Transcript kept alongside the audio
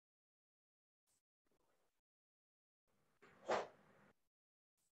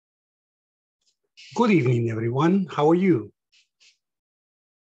Good evening, everyone. How are you?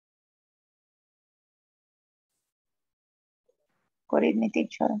 Good evening,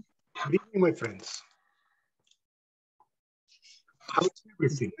 teacher. Good evening, my friends. How's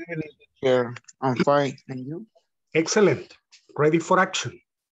everything? Here, I'm fine. And you? Excellent. Ready for action.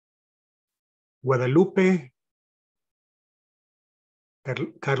 Guadalupe,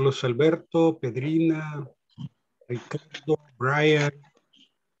 Carlos Alberto, Pedrina, Ricardo, Brian.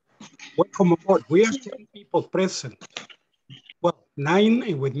 Welcome aboard. We are 10 people present. Well, 9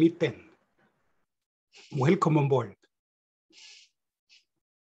 and with me 10. Welcome on board.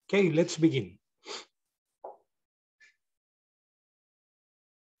 Okay, let's begin.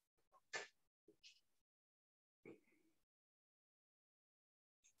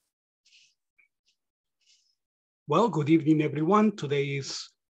 Well, good evening, everyone. Today is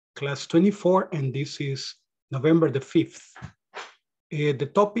class 24, and this is November the 5th.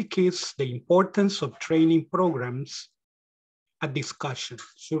 The topic is the importance of training programs, a discussion.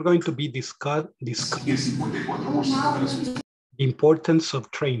 So we're going to be discussing the importance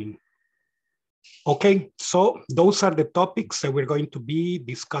of training. Okay, so those are the topics that we're going to be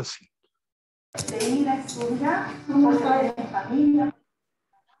discussing.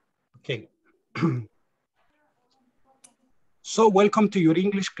 Okay. So welcome to your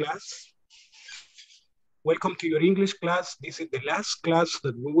English class. Welcome to your English class. This is the last class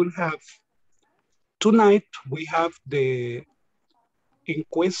that we will have. Tonight, we have the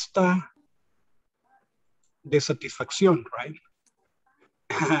encuesta de satisfacción, right?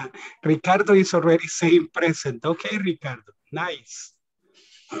 Ricardo is already saying present. Okay, Ricardo, nice.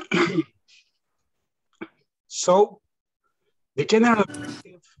 So, the general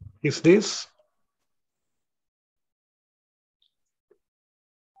objective is this.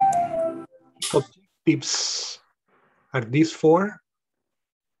 Objectives are these four.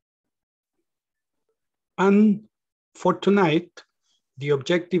 And for tonight, the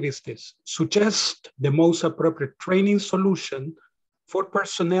objective is this: suggest the most appropriate training solution for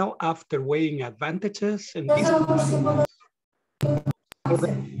personnel after weighing advantages and disadvantages.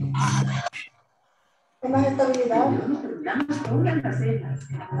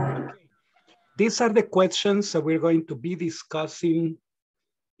 These are the questions that we're going to be discussing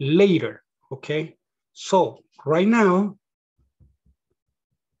later, okay? So right now,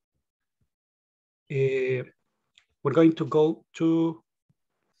 we're going to go to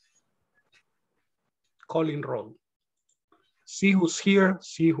calling roll. See who's here,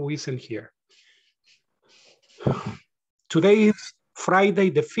 see who isn't here. Today is Friday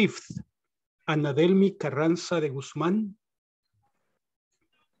the 5th. Anadelmi Carranza de Guzmán.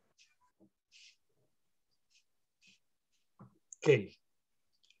 Okay.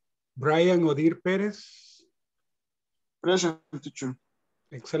 Brian Odir Pérez. Present, teacher.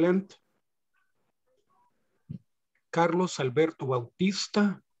 Excellent. Carlos Alberto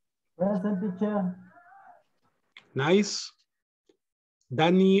Bautista. Present, teacher. Nice.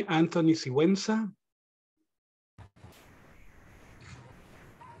 Dani Anthony Sigüenza.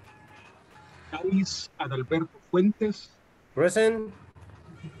 Luis Adalberto Fuentes. Present.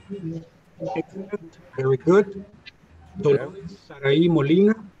 Excellent. Very good. Dolores Saraí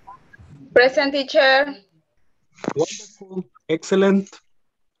Molina. Present, teacher. Wonderful. Excellent.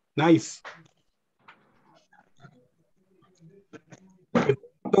 Nice.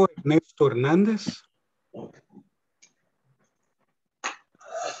 Ernesto Hernández.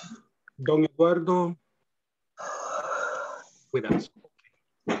 Don Eduardo. With us.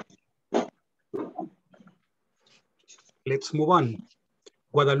 Let's move on.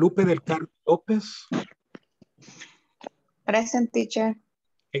 Guadalupe del Carmen López. Present, teacher.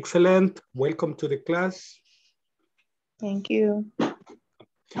 Excellent. Welcome to the class. Thank you.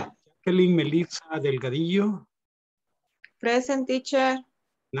 Jacqueline Melissa Delgadillo. Present, teacher.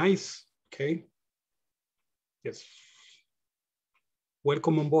 Nice. Okay. Yes.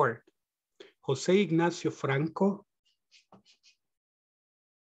 Welcome on board. José Ignacio Franco.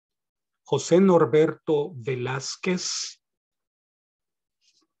 José Norberto Velázquez.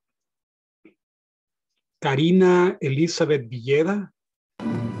 Karina Elizabeth Villeda.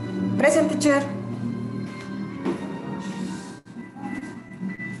 Present, teacher.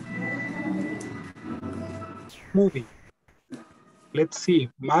 Movie. Let's see.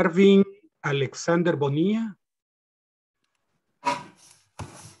 Marvin Alexander Bonilla.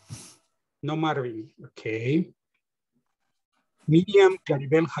 No Marvin. Okay. Miriam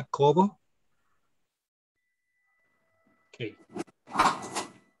Claribel Jacobo. Okay.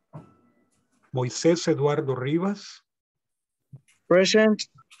 Moisés Eduardo Rivas. Present.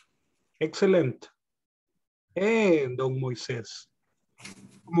 Excellent. And Don Moisés.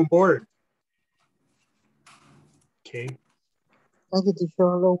 Come on board. Okay. Thank you, teacher.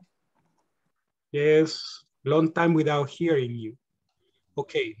 Hello. Yes, long time without hearing you.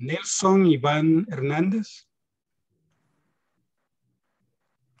 Okay, Nelson Iván Hernández.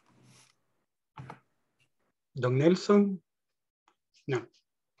 Don Nelson? No.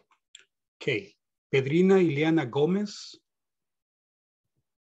 Okay, Pedrina Ileana Gómez.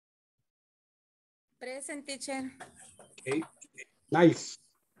 Present, teacher. Okay, nice.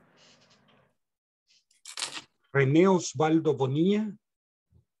 René Osvaldo Bonilla.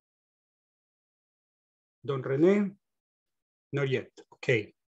 Don René? Not yet.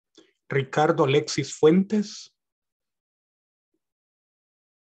 Okay. Ricardo Alexis Fuentes.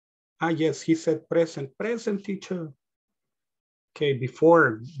 Ah, yes, he said present. Present, teacher. Okay,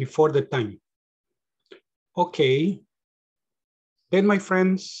 before the time. Okay. Then, my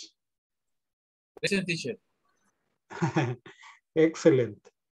friends. Present, teacher. Excellent.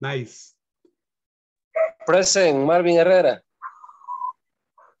 Nice. Present, Marvin Herrera.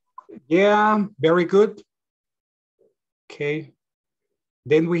 Yeah, very good. Okay.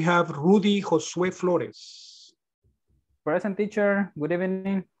 Then we have Rudy Josue Flores. Present, teacher. Good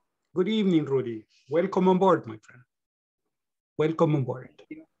evening. Good evening, Rudy. Welcome on board, my friend. Welcome on board.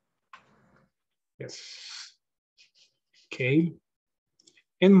 Yes. Okay.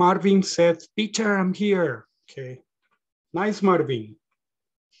 And Marvin said, teacher, I'm here. Okay. Nice, Marvin.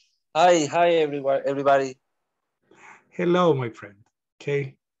 Hi, everybody. Hello, my friend.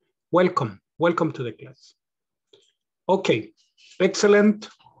 Okay. Welcome. Welcome to the class. Okay. Excellent.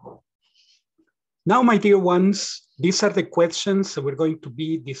 Now, my dear ones, these are the questions that we're going to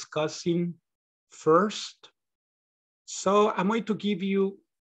be discussing first. So I'm going to give you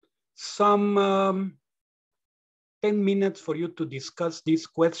some 10 minutes for you to discuss these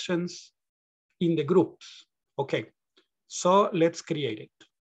questions in the groups. Okay, so let's create it.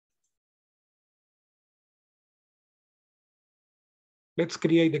 Let's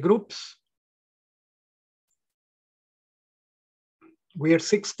create the groups. We are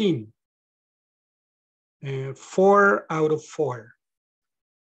 16. 4 out of 4.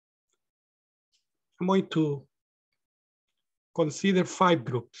 I'm going to consider 5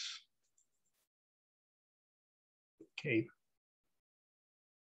 groups. Okay.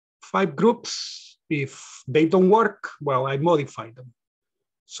 5 groups. If they don't work, well, I modify them.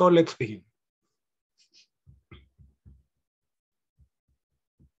 So let's begin.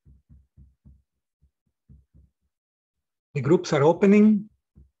 The groups are opening.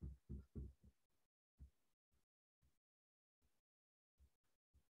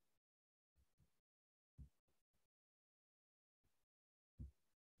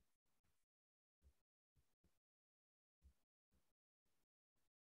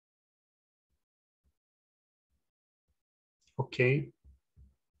 Okay.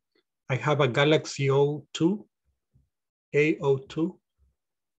 I have a Galaxy O2, A02.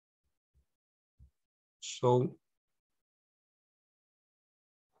 So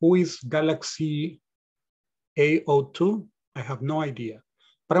who is Galaxy A02? I have no idea,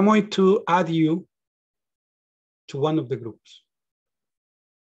 but I'm going to add you to one of the groups.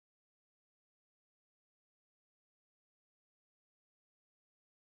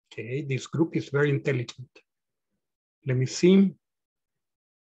 Okay, this group is very intelligent. Let me see.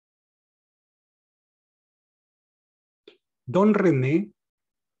 Don René.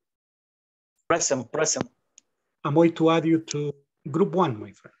 Present. I'm going to add you to group 1,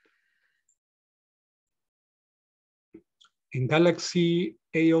 my friend. In Galaxy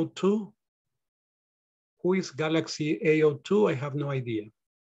A02, who is Galaxy A02? I have no idea.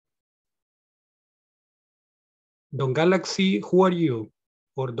 Don Galaxy, who are you?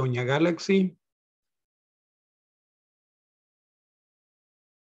 Or Doña Galaxy?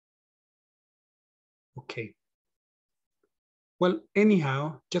 Okay. Well,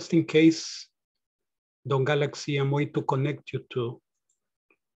 anyhow, just in case, Don Galaxy, I'm going to connect you to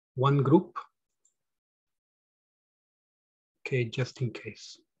one group. Okay, just in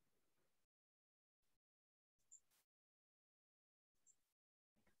case.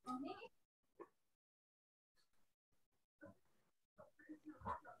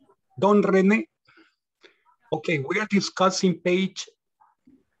 Don René. Okay, we are discussing page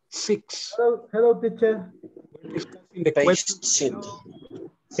 6. Hello, teacher. We're discussing the Page question. 6.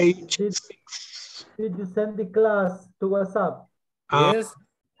 Page 6. Did you send the class to WhatsApp? Yes.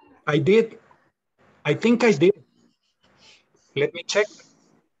 I did. I think I did. Let me check.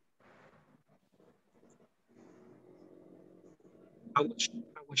 I was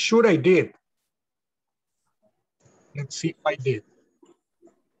sure I did. Let's see if I did.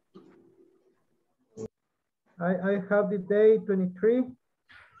 I have the day 23.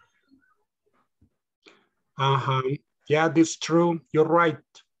 Yeah, that's true. You're right.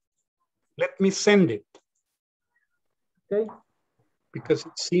 Let me send it. Okay. Because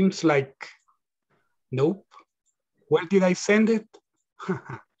it seems like, nope. Where did I send it?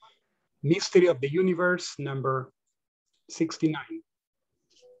 Mystery of the Universe, number 69.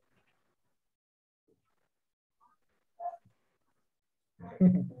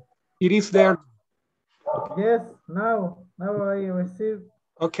 It is there. Yes, now I received.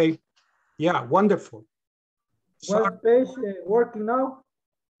 Okay, yeah, wonderful. What page working now?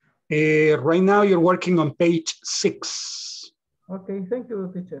 Right now you're working on page 6. Okay, thank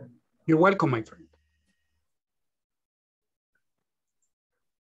you, teacher. You're welcome, my friend.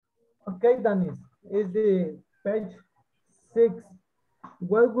 Okay, Dennis, is the page 6.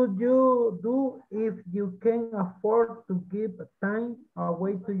 What would you do if you can afford to give time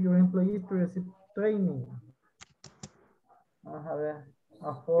away to your employees to receive training? Vamos a ver,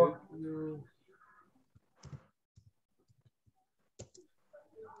 afford you.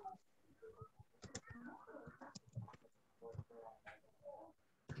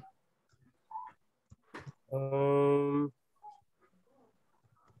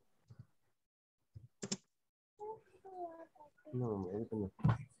 No, ahorita no.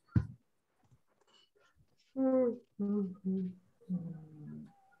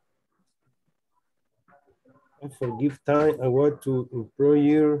 I forgive time I want to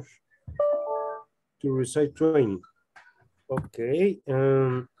employers to receive training. Okay,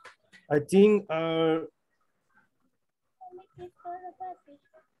 I think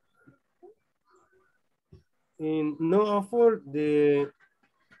in no offer the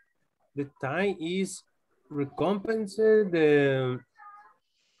time is recompensed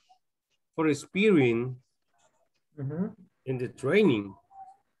for experience in the training.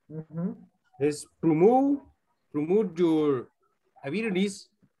 Is promote your abilities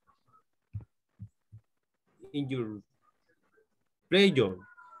in your play job.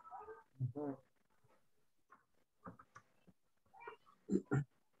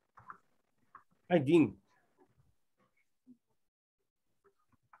 I think.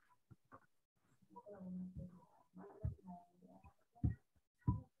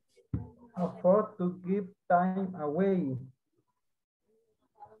 Afford to give time away.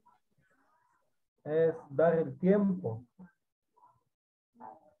 Es dar el tiempo.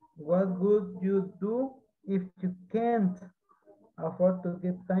 What would you do if you can't afford to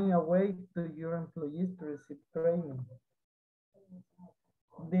give time away to your employees to receive training?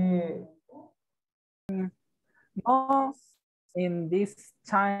 Most in this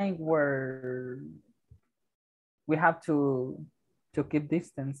time where we have to keep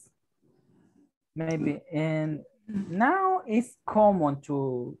distance, maybe, and now it's common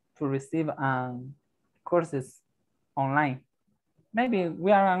to receive courses online. Maybe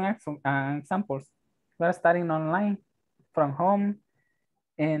we are an examples. We are studying online from home,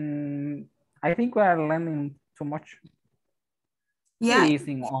 and I think we are learning too much. Yeah.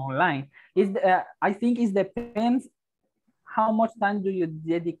 Using online. I think it depends how much time do you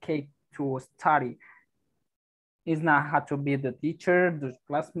dedicate to study. It's not have to be the teacher, the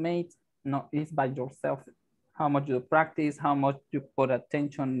classmates. No, it's by yourself. How much you practice, how much you put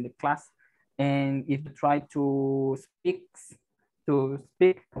attention in the class, and if you try to speak,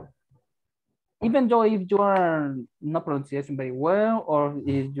 even though if you are not pronunciation very well, or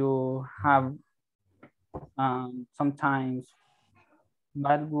if you have sometimes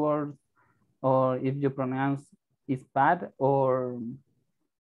bad words, or if you pronounce is bad, or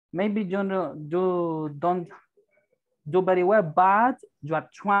maybe you don't do very well, but you are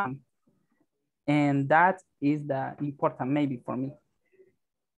trying, and that is the important maybe for me.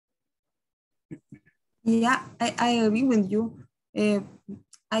 Yeah, I agree with you.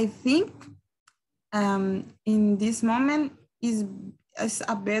 I think in this moment is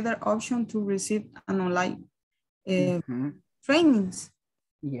a better option to receive an online trainings.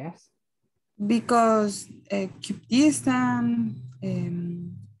 Yes. Because keep distance,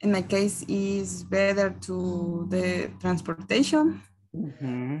 in my case, is better to the transportation.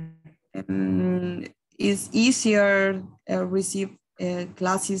 It's easier receive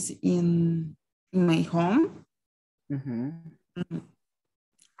classes in my home.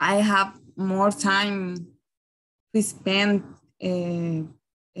 I have more time to spend to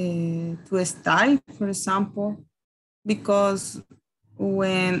study, for example, because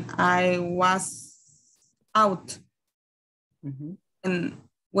when I was out and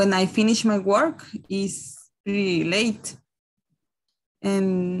when I finish my work is pretty late,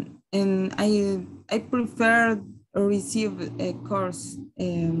 and I prefer receive a course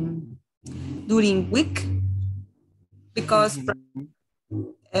during week because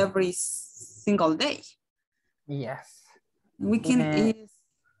every single day. Yes. Weekend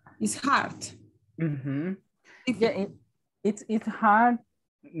is hard. Mm-hmm. Yeah, it's hard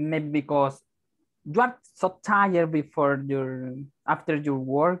maybe because you are so tired before after your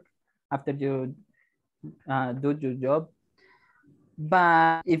work, after you do your job.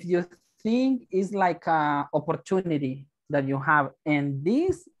 But if you think it's like an opportunity that you have, and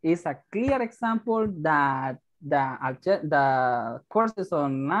this is a clear example that the courses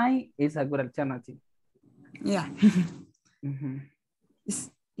online is a good alternative. Yeah. Mm-hmm.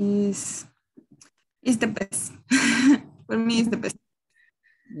 Is the best. For me, it's the best.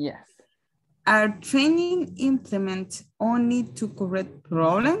 Yes. Are training implement only to correct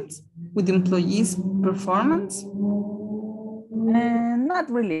problems with employees' performance?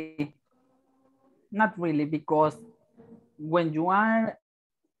 Not really. Not really, because when you are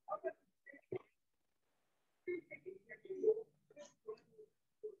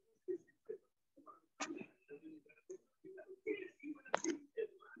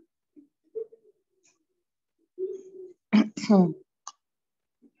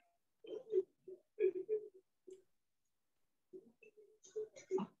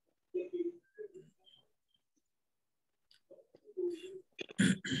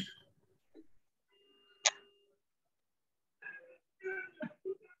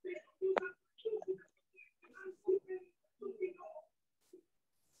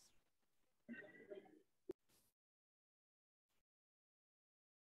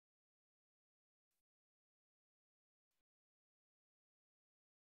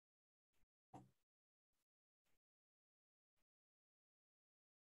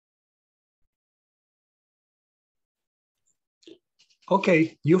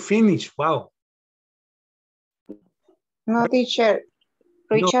Okay, you finished. Wow. No, teacher.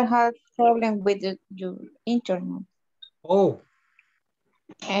 No. Richard had problem with your internet. Oh,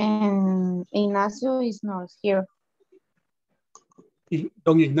 And Ignacio is not here.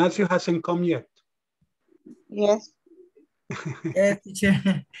 Don Ignacio hasn't come yet. Yes. Yeah,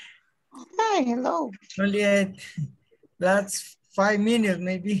 teacher. Hi, hello. Only last 5 minutes,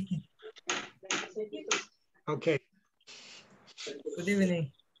 maybe. Okay. Good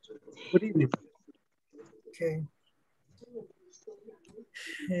evening. Good evening. Okay.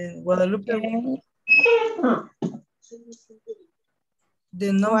 Guadalupe,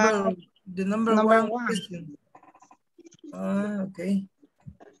 the number Number one question. Okay.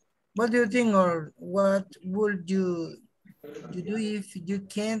 What do you think, or what would you do if you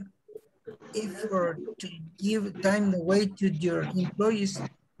can't afford to give time away to your employees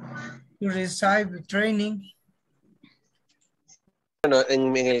to receive the training? Bueno,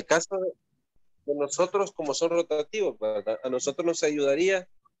 en el caso de nosotros, como son rotativos, ¿verdad? A nosotros nos ayudaría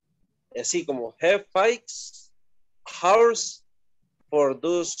así como have fixed hours for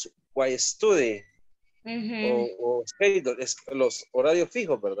those who study o schedule, los horarios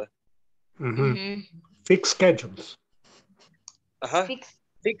fijos, ¿verdad? Fixed schedules. Ajá.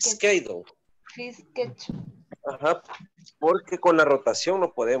 Fixed schedule. Fixed schedule. Ajá. Porque con la rotación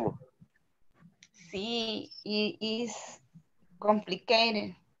no podemos. Sí, is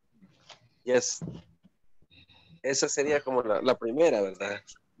complicated. Yes. Esa sería como la primera, ¿verdad?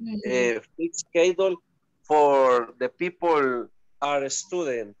 Fixed schedule for the people are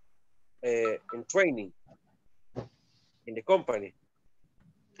student in training in the company.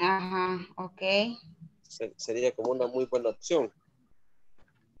 Ajá, ok. Sería como una muy buena opción.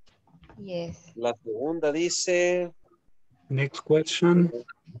 Yes. La segunda dice... Next question.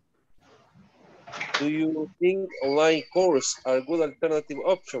 Do you think online course are good alternative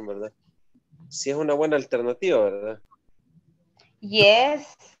option, verdad? Si es una buena alternativa, ¿verdad?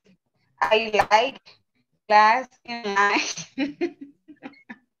 Yes, I like class online.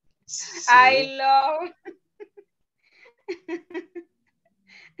 Sí. I love.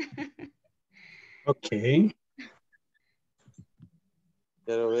 Okay.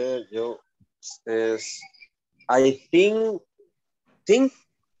 Quiero ver, yo... I think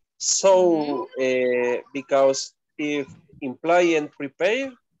so, because if employee and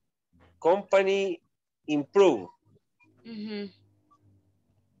prepare, company improve.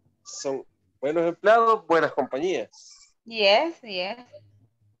 Son buenos empleados, buenas compañías. Yes, yes.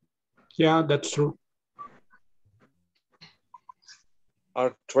 Yeah, that's true.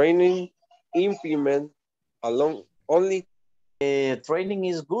 Our training implement along only. Training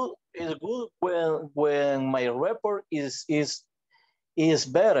is good when my report is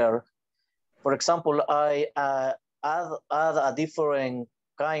better. For example, I add a different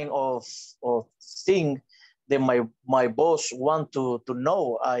kind of thing that my boss want to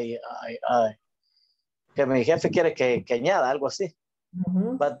know. Que mi jefe quiere que añada algo así.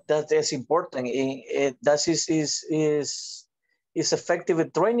 but that is important. That is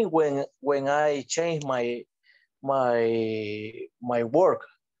effective training when I change my work,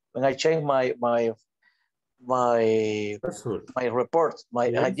 when I change my report,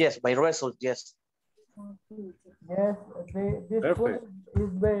 yes, my result, yes. Yes, this point is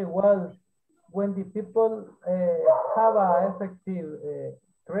very well. When the people have a effective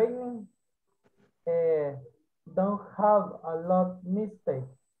training, don't have a lot mistakes.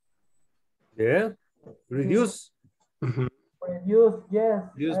 Yeah, reduce. Reduce, yes.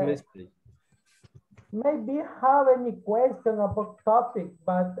 Reduce mistake. Maybe have any question about topic,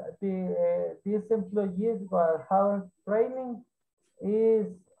 but these employees who are having training is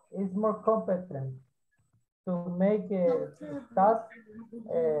more competent to make a task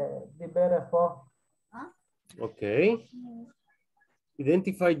the better for. Okay.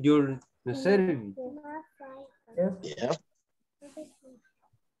 Identify your necessity. Yes. Yeah.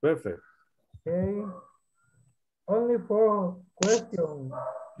 Perfect. Okay. Only 4 questions.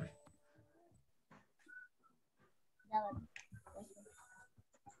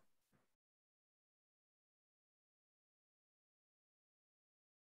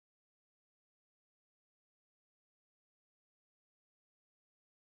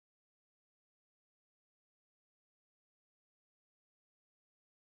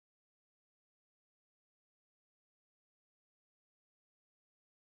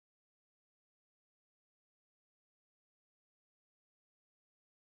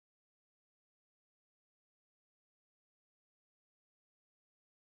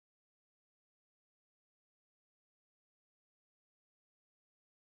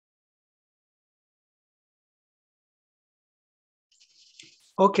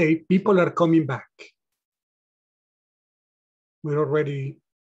 Okay, people are coming back. We're already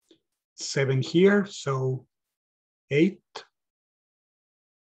 7 here, so 8.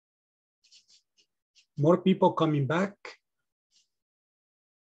 More people coming back.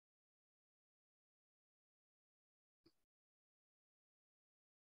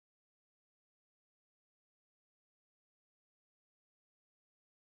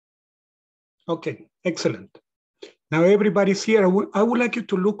 Okay, excellent. Now everybody's here. I would like you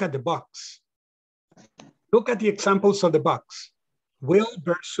to look at the box. Look at the examples of the box. Will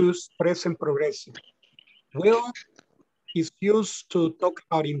versus present progressive. Will is used to talk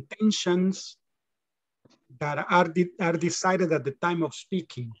about intentions that are decided at the time of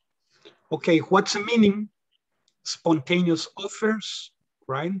speaking. Okay, what's the meaning? Spontaneous offers,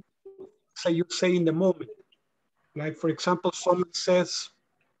 right? So you say in the moment. Like, for example, someone says,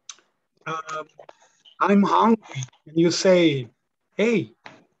 I'm hungry. And you say, hey,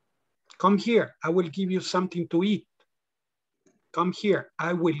 come here. I will give you something to eat. Come here.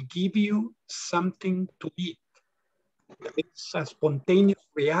 I will give you something to eat. It's a spontaneous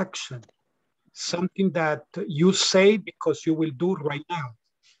reaction. Something that you say because you will do right now.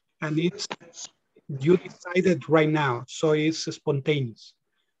 And it's, you decided right now. So it's spontaneous.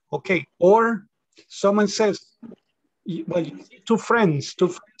 Okay. Or someone says, well, you see two friends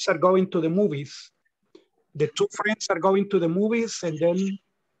are going to the movies. The 2 friends are going to the movies, and then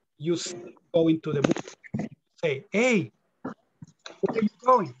you go into the movie. Say, hey, where are you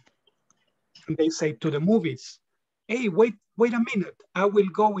going? And they say, to the movies. Hey, wait a minute. I will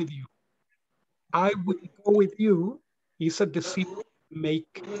go with you. I will go with you is a decision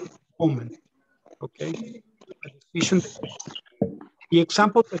make moment. Okay? A decision. The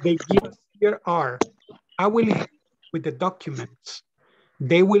examples that they give us here are, I will help with the documents.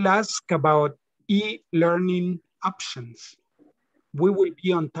 They will ask about e-learning options. We will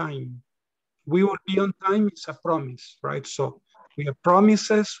be on time. We will be on time is a promise, right? So we have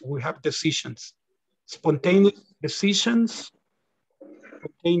promises, we have decisions. Spontaneous decisions,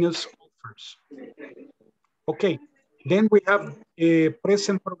 spontaneous offers. Okay, then we have a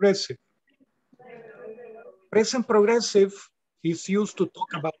present progressive. Present progressive is used to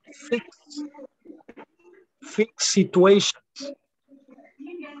talk about fixed situations,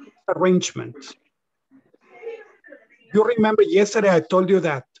 arrangements. You remember yesterday I told you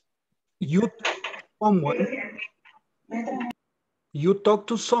that you talk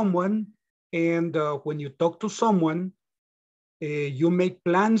to someone, and when you talk to someone, you make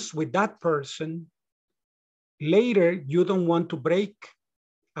plans with that person. Later, you don't want to break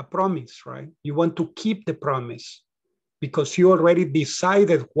a promise, right? You want to keep the promise because you already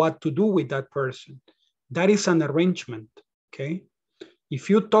decided what to do with that person. That is an arrangement, okay? If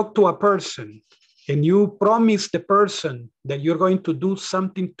you talk to a person and you promise the person that you're going to do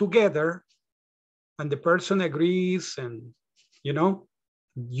something together, and the person agrees, and you know,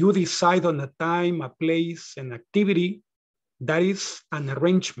 you decide on a time, a place, an activity, That is an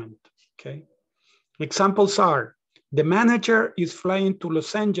arrangement, okay? Examples are, the manager is flying to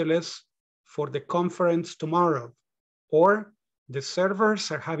Los Angeles for the conference tomorrow, or the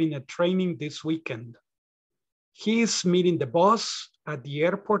servers are having a training this weekend. He is meeting the boss at the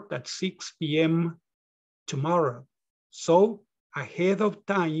airport at 6 p.m. tomorrow. So ahead of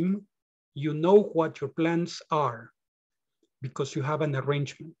time, you know what your plans are because you have an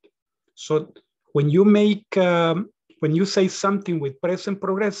arrangement. So when you make, when you say something with present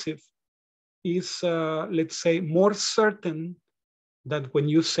progressive, is, let's say, more certain than when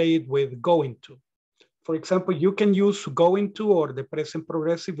you say it with going to. For example, you can use going to or the present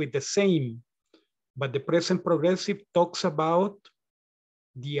progressive with the same, but the present progressive talks about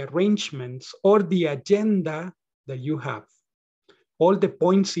the arrangements or the agenda that you have. All the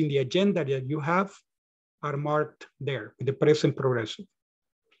points in the agenda that you have are marked there with the present progressive.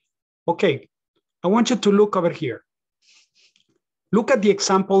 Okay, I want you to look over here. Look at the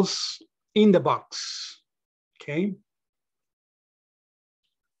examples in the box, okay?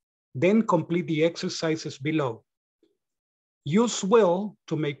 Then complete the exercises below. Use will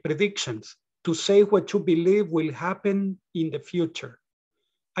to make predictions, to say what you believe will happen in the future.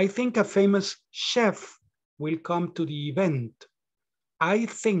 I think a famous chef will come to the event. I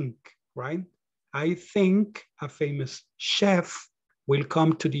think, right? I think a famous chef will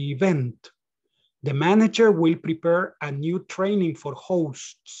come to the event. The manager will prepare a new training for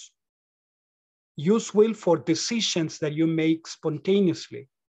hosts. Use will for decisions that you make spontaneously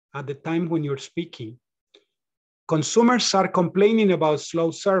at the time when you're speaking. Consumers are complaining about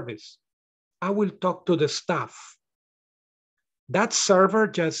slow service. I will talk to the staff. That server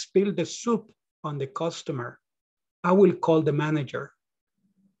just spilled the soup on the customer. I will call the manager.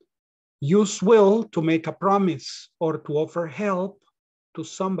 Use will to make a promise or to offer help to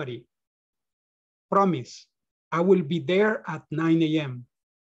somebody. Promise, I will be there at 9 a.m.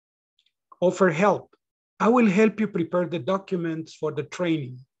 Offer help. I will help you prepare the documents for the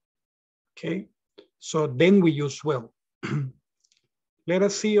training. Okay, so then we use will. Let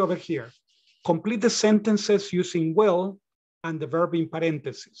us see over here. Complete the sentences using will and the verb in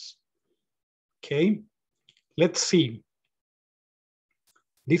parentheses. Okay, let's see.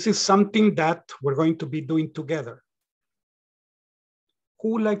 This is something that we're going to be doing together.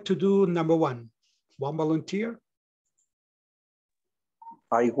 Who would like to do number one? One volunteer?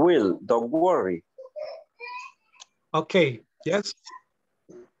 I will, don't worry. Okay, yes.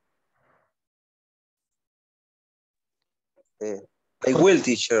 I will,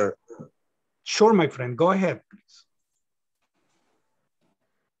 teacher. Sure, my friend, go ahead, please.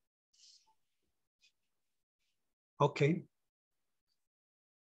 Okay.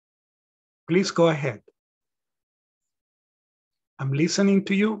 Please go ahead. I'm listening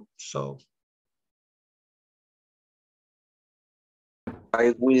to you, so.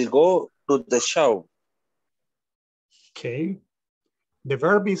 I will go to the show. Okay. The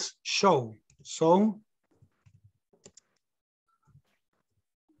verb is show. So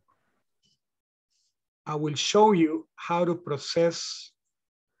I will show you how to process.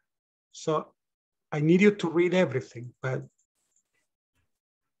 So I need you to read everything, but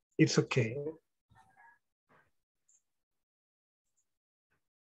it's okay.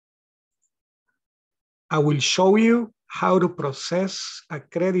 I will show you how to process a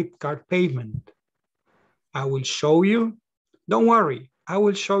credit card payment. I will show you, don't worry, I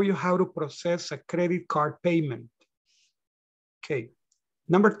will show you how to process a credit card payment. Okay,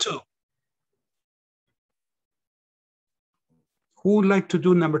 number two. Who would like to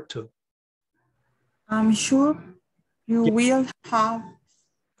do number two? I'm sure you will have.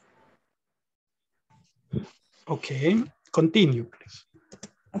 Okay, continue, please.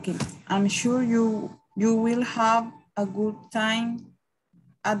 Okay, I'm sure you will have a good time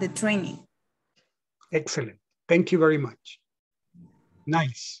at the training. Excellent. Thank you very much.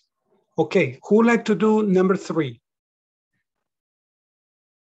 Nice. Okay, who would like to do number three?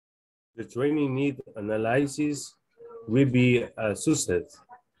 The training need analysis will be a success.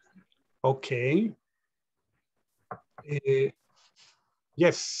 Okay.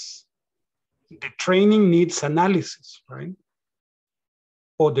 Yes. The training needs analysis, right?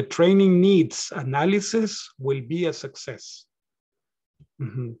 Or the training needs analysis will be a success.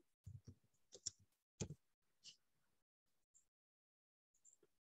 Mm-hmm.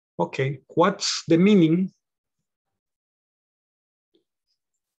 Okay, what's the meaning?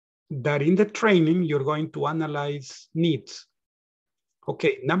 That in the training, you're going to analyze needs.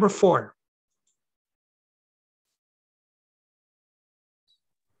 Okay, number four.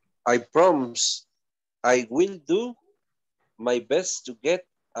 I promise I will do my best to get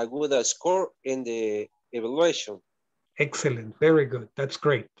a good score in the evaluation. Excellent. Very good. That's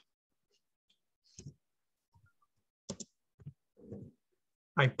great.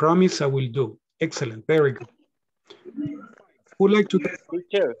 I promise I will do. Excellent. Very good. Who like to do?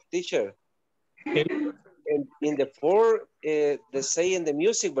 Teacher. In the 4, they say in the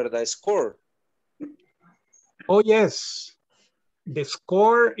music, ¿verdad? Score. Oh, yes. The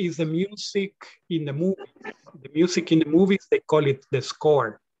score is the music in the movie. The music in the movies, they call it the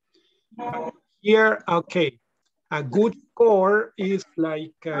score. But here, okay, a good score is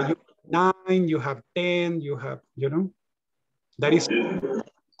like you have 9, you have 10, you have, you know, that is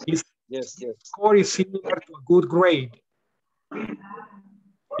yes. Score is similar to a good grade.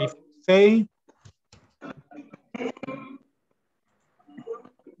 If you say,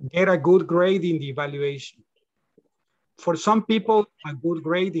 get a good grade in the evaluation. For some people, a good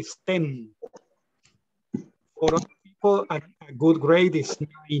grade is 10. For other people, a good grade is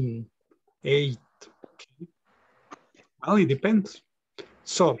 9, 8. Okay. Well, it depends.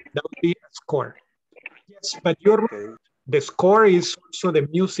 So that would be a score. Yes, but you're right. The score is also the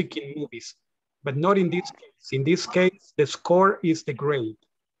music in movies, but not in this case. In this case, the score is the grade.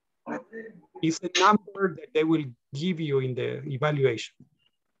 It's the number that they will give you in the evaluation.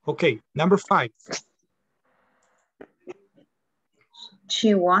 Okay, number 5.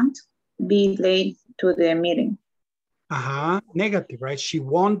 She won't be late to the meeting. Negative, right? She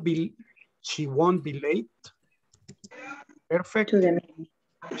won't be late. Perfect. To the meeting.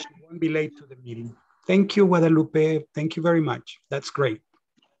 She won't be late to the meeting. Thank you, Guadalupe. Thank you very much. That's great.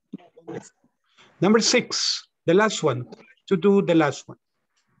 Number 6, the last one. To do the last one.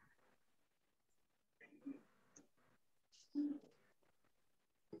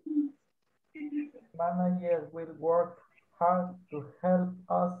 Managers will work hard to help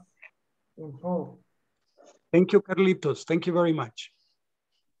us improve. Thank you, Carlitos. Thank you very much.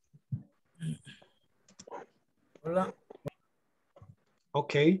 Hola.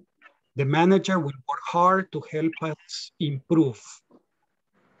 Okay. The manager will work hard to help us improve.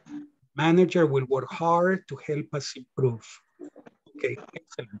 Manager will work hard to help us improve. Okay,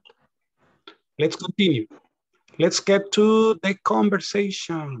 excellent. Let's continue. Let's get to the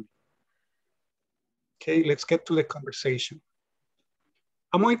conversation. Okay, let's get to the conversation.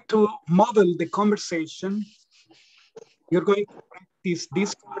 I'm going to model the conversation. You're going to practice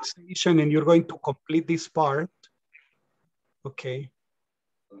this conversation and you're going to complete this part. Okay.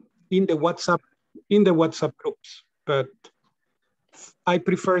 In the WhatsApp groups, but I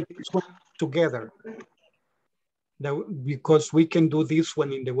prefer this one together because we can do this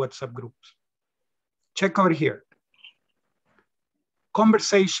one in the WhatsApp groups. Check over here.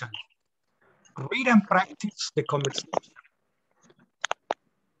 Conversation. Read and practice the conversation.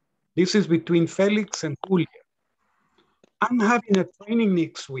 This is between Felix and Julia. I'm having a training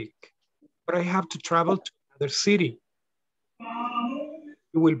next week, but I have to travel to another city.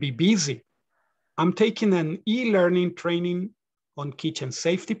 You will be busy. I'm taking an e-learning training on kitchen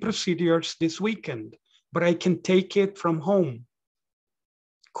safety procedures this weekend, but I can take it from home.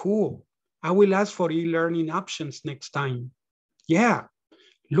 Cool. I will ask for e-learning options next time. Yeah,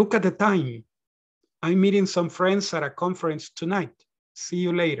 look at the time. I'm meeting some friends at a conference tonight. See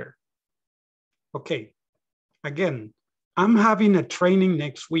you later. Okay, again, I'm having a training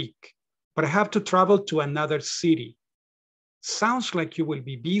next week, but I have to travel to another city. Sounds like you will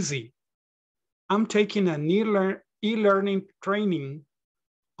be busy. I'm taking an e-learning training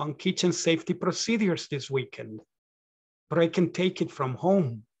on kitchen safety procedures this weekend, but I can take it from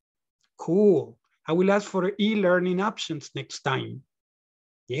home. Cool. I will ask for e-learning options next time.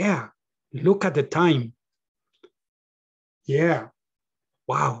 Yeah, look at the time. Yeah.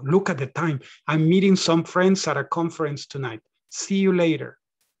 Wow, look at the time. I'm meeting some friends at a conference tonight. See you later.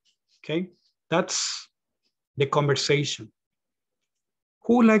 Okay, that's the conversation.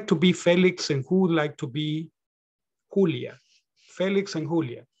 Who would like to be Felix and who would like to be Julia? Felix and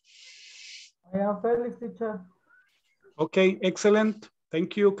Julia. I am Felix, teacher. Okay, excellent.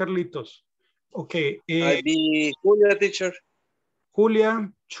 Thank you, Carlitos. Okay. I be Julia, teacher. Julia,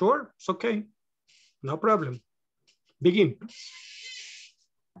 sure, it's okay. No problem. Begin.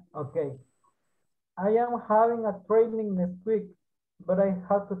 Okay. I am having a training next week, but I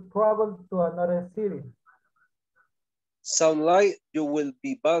have to travel to another city. Sound like you will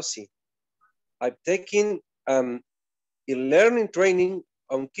be busy. I'm taking e-learning training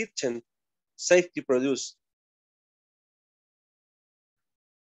on kitchen safety produce.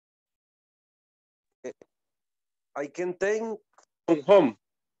 I can take from home.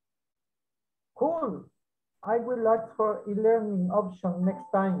 Cool. I will ask for e-learning option next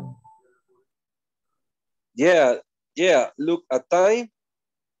time. Yeah, look at time.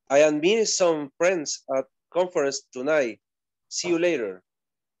 I am meeting some friends at conference tonight. See you later.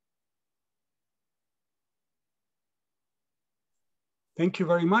 Thank you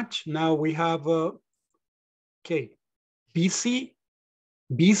very much. Now we have, okay, busy.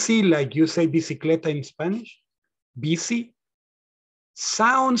 Busy, like you say bicicleta in Spanish. Busy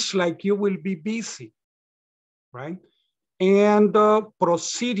sounds like you will be busy, right? And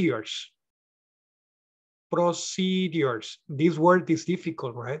procedures. Procedures. This word is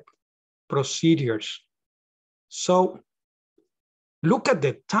difficult, right? Procedures. So look at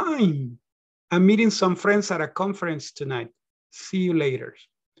the time. I'm meeting some friends at a conference tonight. See you later.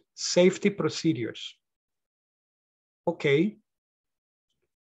 Safety procedures. Okay.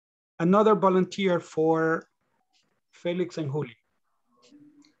 Another volunteer for Felix and Juli.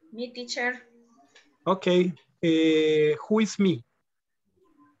 Me, teacher. Okay. Who is me?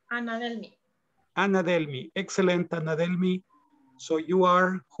 Ana Delmi. Ana Delmi. Excellent, Ana Delmi. So you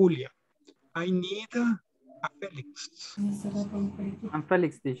are Julia. I need a Felix. I'm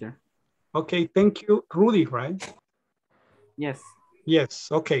Felix, teacher. Okay, thank you. Rudy, right? Yes.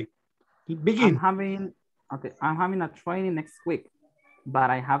 Yes, okay. Begin. I'm having a training next week, but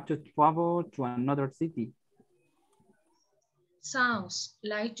I have to travel to another city. Sounds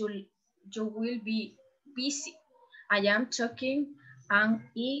like you will be busy. I am taking an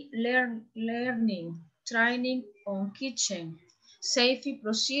e-learning training on kitchen safety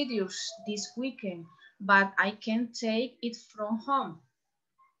procedures this weekend, but I can take it from home.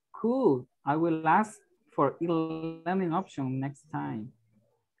 Cool. I will ask for e-learning option next time.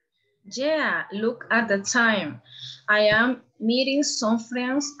 Yeah, look at the time. I am meeting some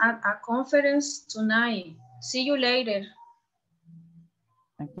friends at a conference tonight. See you later.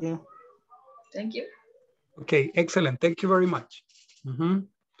 Thank you. Thank you. Okay, excellent. Thank you very much.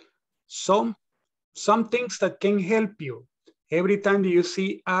 Some things that can help you. Every time you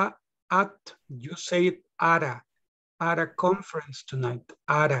see at, you say it at a conference tonight,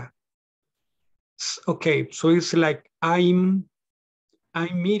 at a. Okay, so it's like I'm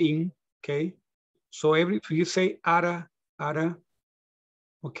meeting, okay? So if you say at a,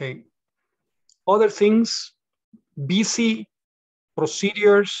 okay. Other things, busy,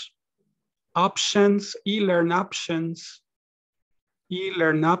 procedures, options, e-learn options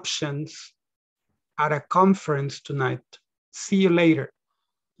at a conference tonight. See you later.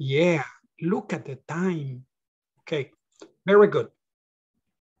 Yeah, look at the time. Okay, very good.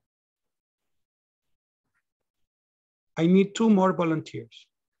 I need 2 more volunteers.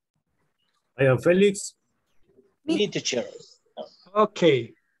 I am Felix. Me, teacher.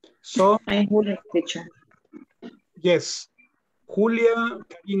 Okay, so. I'm Julia, teacher. Yes, Julia,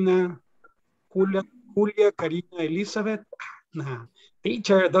 Karina, Elizabeth. Nah.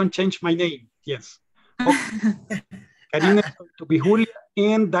 Teacher, don't change my name. Yes. Okay. Karina is going to be Julia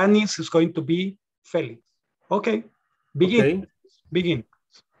and Danis is going to be Felix. Okay, begin. Okay. Begin.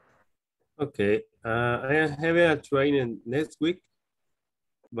 Okay, I am having a training next week,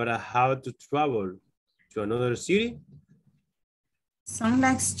 but I have to travel to another city. Sounds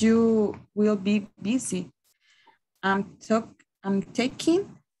like you will be busy. I'm taking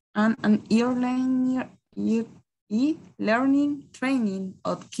an e-learning training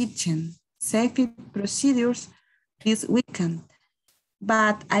on kitchen safety procedures this weekend,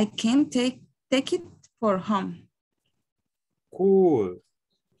 but I can take it for home. Cool.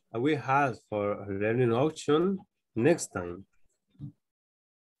 I will have for a learning option next time.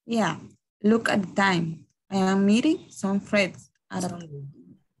 Yeah, look at the time. I am meeting some friends at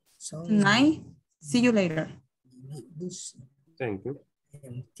tonight. See you later. Thank you.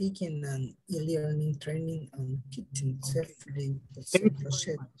 I'm taking an e-learning training on kitchen safety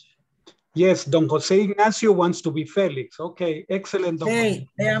procedures. Yes, Don Jose Ignacio wants to be Felix. Okay, excellent. Don Hey,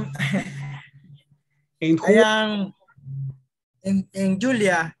 Jose. I am. And who? I am. And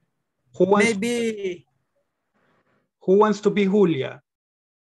Julia. Who wants? Maybe. Who wants to be Julia?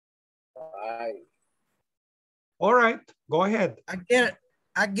 All right, go ahead.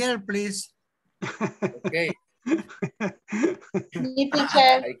 A girl, please. Okay. Mi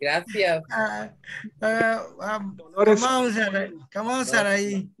teacher. Ay, gracias. Come on,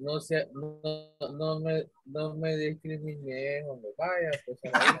 Saraí. No me discrimine, hombre. Vaya, pues,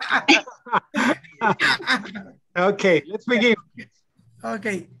 Okay, let's begin.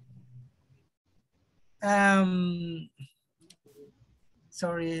 Okay.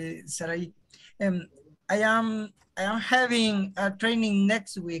 Sorry, Sarai. I am having a training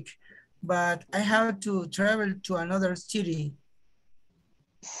next week, but I have to travel to another city.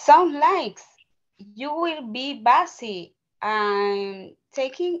 Sounds like you will be busy and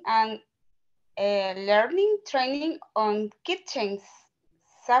taking an learning training on kitchen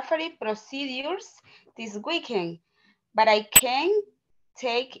safety procedures this weekend, but I can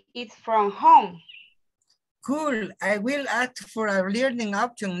take it from home. Cool. I will ask for a learning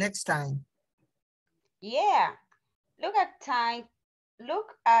option next time. Yeah. Look at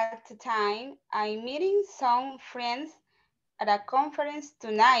the time. I'm meeting some friends at a conference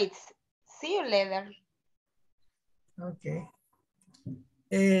tonight. See you later. Okay.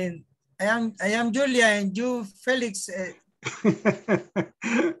 And I am Julia and you, Felix.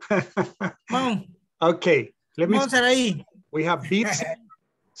 Mom. Okay, let me see. We have busy,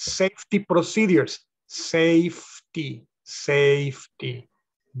 safety procedures, safety,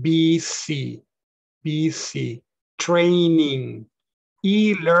 BC, training,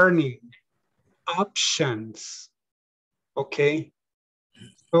 e-learning, options. Okay,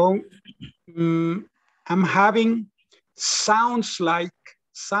 so I'm having sounds like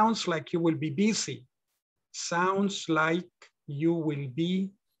you will be busy. Sounds like you will be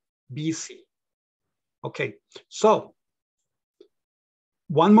busy. Okay, so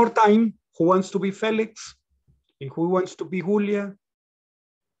one more time, who wants to be Felix? And who wants to be Julia?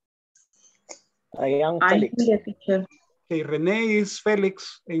 I am Felix. Julia, teacher. Okay, Renee is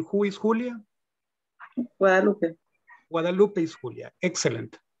Felix. And who is Julia? Guadalupe. Guadalupe is Julia.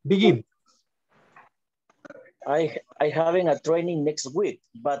 Excellent. Begin. I having a training next week,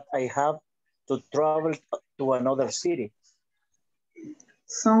 but I have to travel to another city.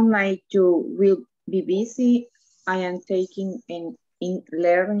 Sound like you will be busy. I am taking an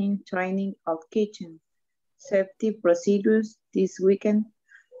learning training of kitchen safety procedures this weekend,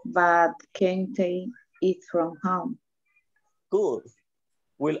 but can take it from home. Cool.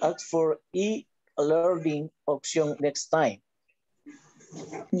 We'll ask for e-learning option next time.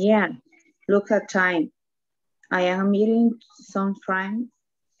 Yeah, look at time. I am meeting some friends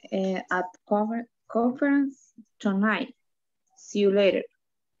at conference tonight. See you later.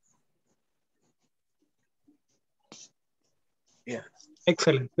 Yeah.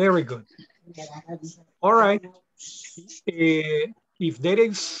 Excellent. Very good. All right. If there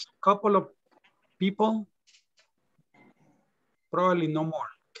is a couple of people, probably no more.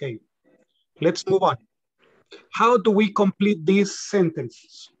 Okay. Let's move on. How do we complete these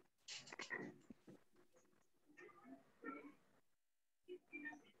sentences?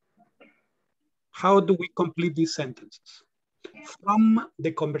 How do we complete these sentences? From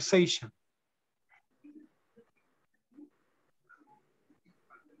the conversation.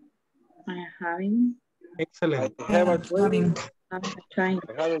 I am having. Excellent. I have a training. I'm trying.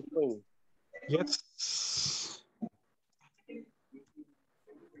 I have a training. Yes.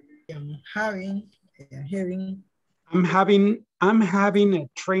 I'm having a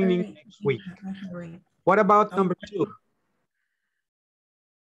training next week. What about number 2?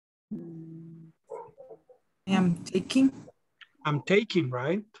 I'm taking,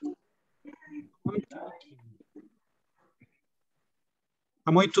 right?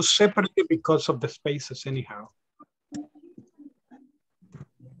 I'm going to separate it because of the spaces anyhow.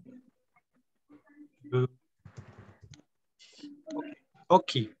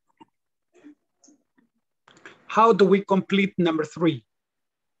 Okay. How do we complete number 3?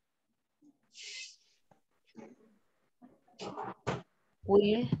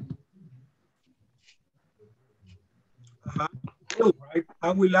 Will. Right?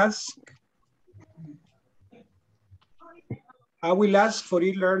 I will ask for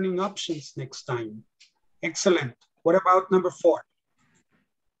e-learning options next time. Excellent. What about number 4?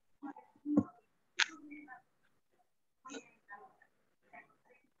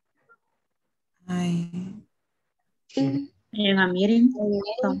 In a meeting,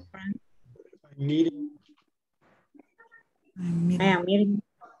 some friends. I am meeting.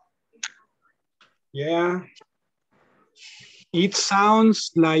 Yeah. It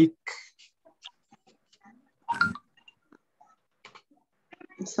sounds like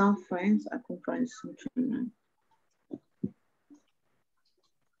some friends at conference.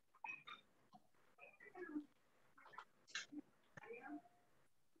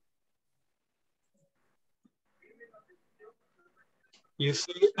 you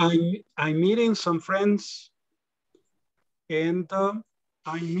see, I'm meeting some friends, and I'm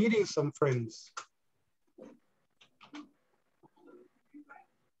meeting some friends.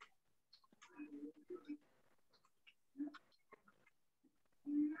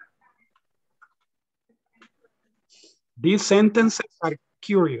 These sentences are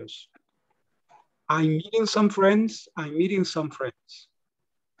curious. I'm meeting some friends, I'm meeting some friends.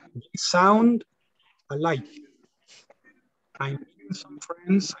 They sound alike. I'm meeting some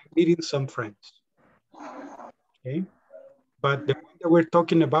friends, I'm meeting some friends. Okay, but the one that we're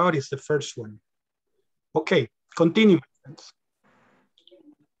talking about is the first one. Okay, continue, my friends.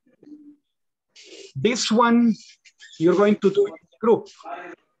 This one, you're going to do in the group.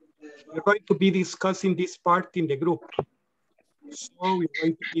 You're going to be discussing this part in the group. So we're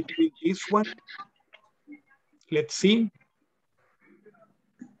going to be doing this one. Let's see.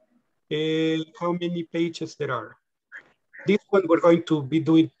 How many pages there are? This one we're going to be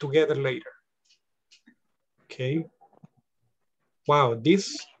doing together later. Okay. Wow, this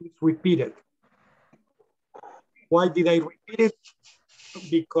is repeated. Why did I repeat it?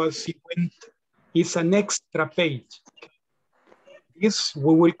 Because it's an extra page. This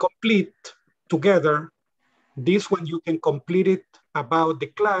we will complete together. This one you can complete it about the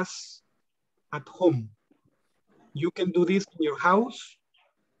class at home. You can do this in your house,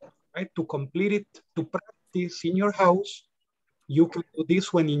 right? To complete it, to practice in your house. You can do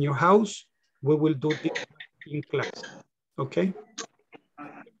this one in your house. We will do this in class, okay?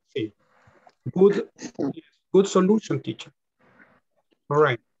 Okay. Good, good solution, teacher. All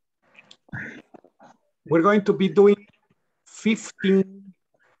right. We're going to be doing 15,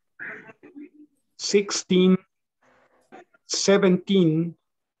 16, 17,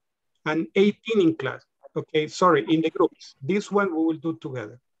 and 18 in class. Okay, sorry, in the groups. This one we will do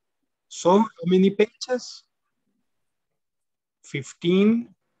together. So how many pages? 15,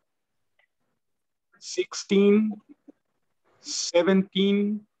 16,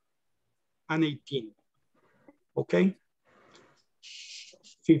 17, and 18. Okay?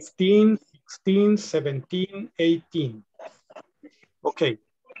 15, 16, 17, 18. Okay,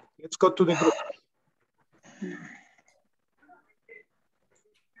 let's go to the group.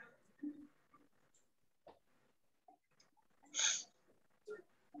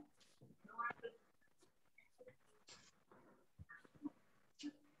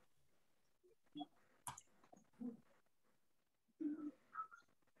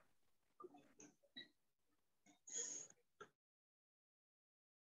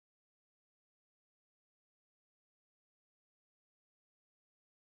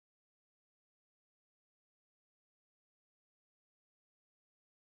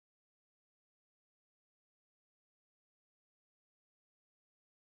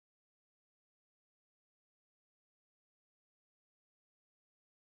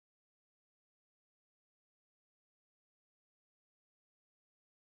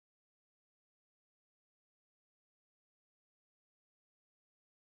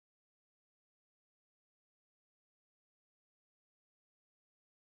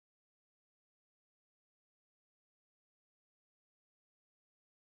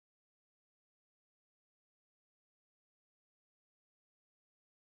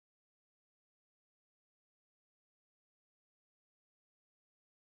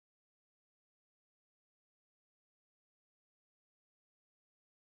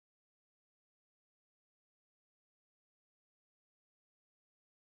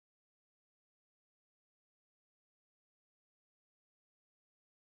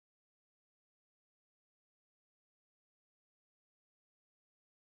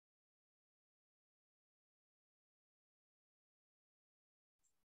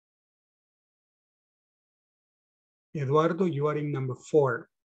 Eduardo, you are in number 4.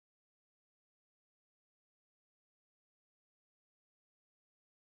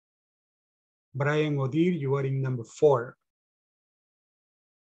 Brian Odir, you are in number 4.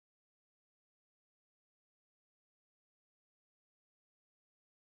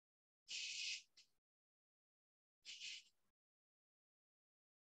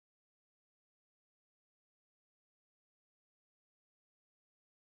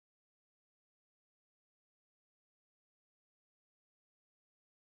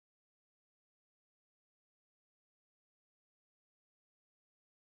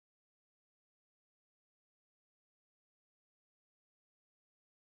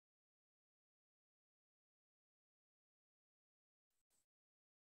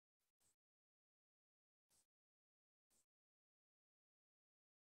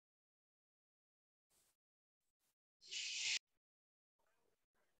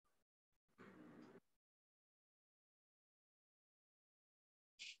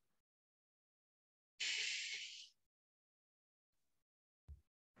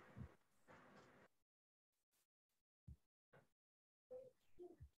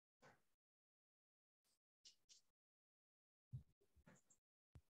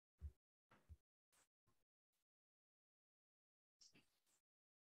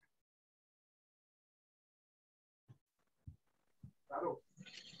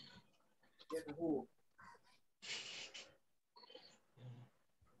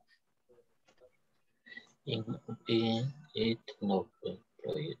 In it no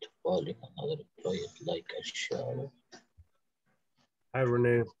project following another project like a shower. Hi,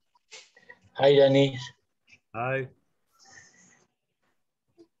 Renee. Hi, Danny. Hi.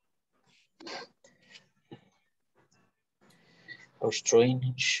 House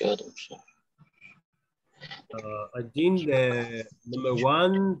training shadows. I think the number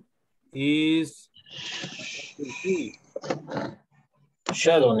one is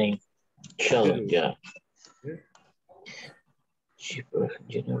Shadowing. Shadowing, yeah. Yeah. Cheaper,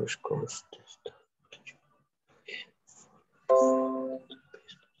 generous cost.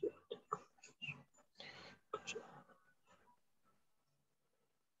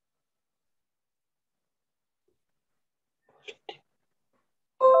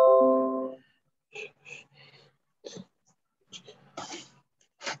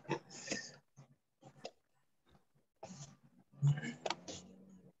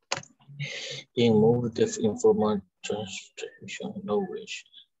 In multiple informal transmission knowledge.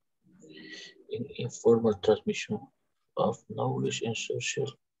 In informal transmission of knowledge in social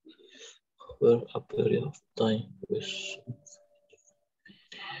over a period of time with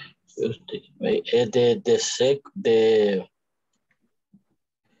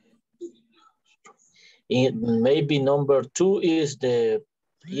maybe number two is the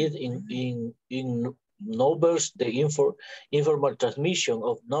in novels the informal transmission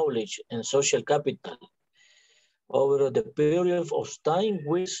of knowledge and social capital over the period of time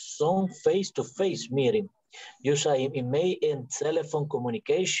with some face-to-face meeting. Using email and telephone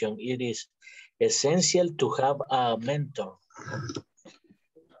communication, it is essential to have a mentor.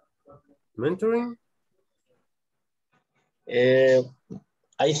 Mentoring?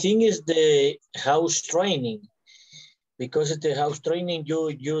 I think it's the house training. Because it's the house training, you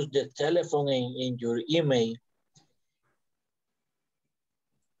use the telephone in your email.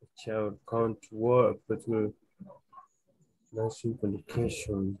 Child can't work, but we're national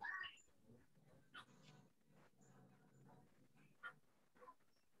communication.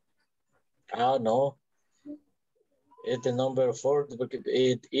 No. It's the number 4.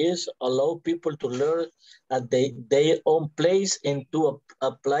 It is allow people to learn at their own place and to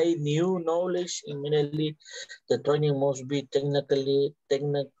apply new knowledge immediately. The training must be technically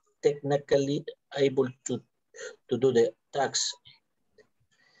able to do the task.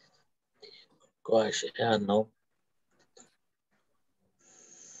 Gosh, no.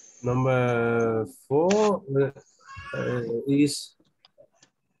 Number 4 is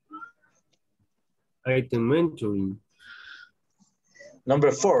item mentoring.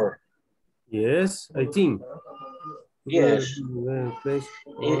 Number 4. Yes, I think. Yes. Place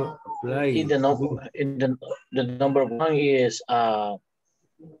or apply. In the number 1 is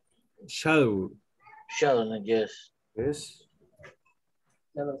shadow. Shadow, yes. Yes.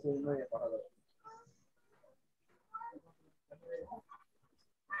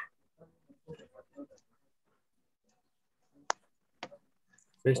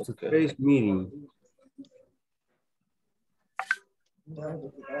 Face-to-face meeting.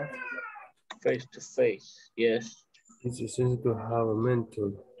 Face-to-face, yes. It's essential to have a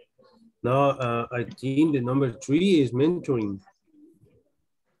mentor. Now, I think the number 3 is mentoring.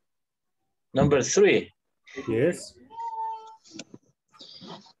 Number 3? Yes.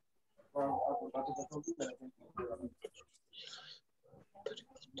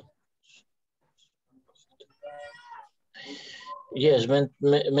 Yes,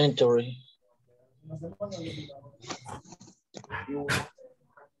 mentoring.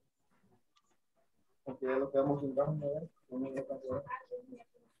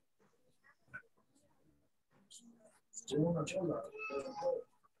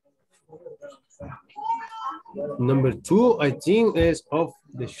 Number 2, I think, is of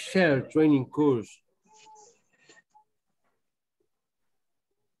the shared training course.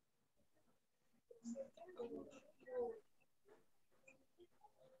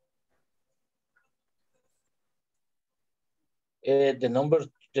 The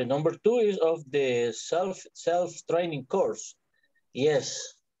number 2 is of the self-training course.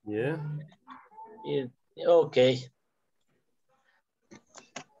 Yes. Yeah. Okay.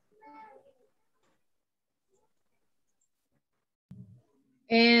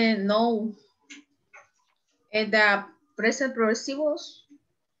 No. The present progressivos.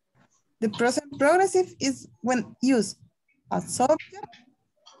 The present progressive is when used as subject,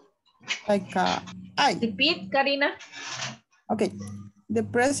 like I. Repeat, Karina. Okay. The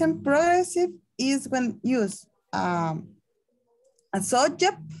present progressive is when used a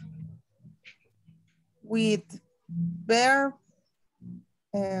subject with verb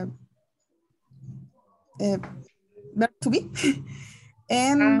verb to be,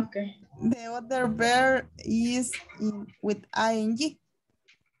 and okay. the other verb is with ing.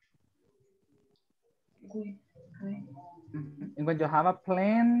 And when you have a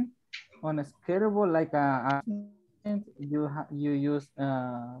plan on a schedule like you use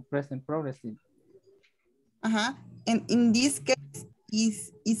present progressive. And in this case,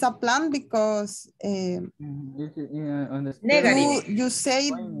 is a plan because On the Negative. you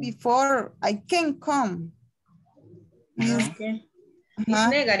say before I can come. Okay. It's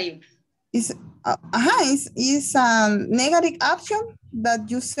negative. It's a negative action that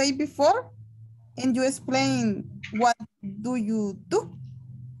you say before, and you explain what do you do.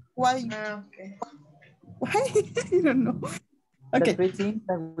 Why? Okay. Why? I don't know. Okay. The three things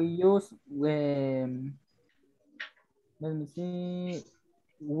that we use when, let me see,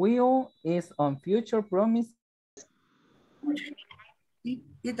 will is on future promise.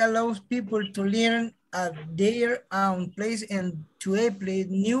 It allows people to learn at their own place and to apply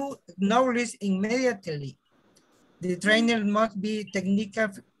new knowledge immediately. The trainer must be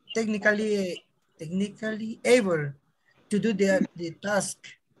technically able to do the task,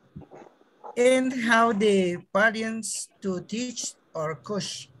 and how the parents to teach or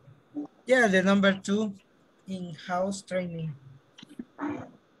coach. Yeah, the number 2, in-house training.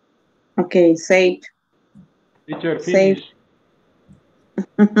 Okay, say it. Teacher, Say finish.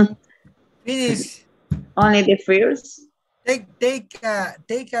 Finish. Only the first. Take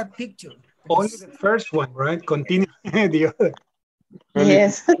a picture. Only the first one, right? Continue the other.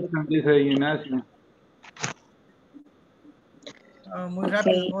 Yes. Dice Ignacio. Muy Okay.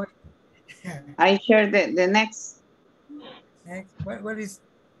 rápido voy. I share the next. Next. What is,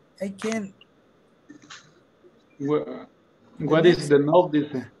 I can. What is the note,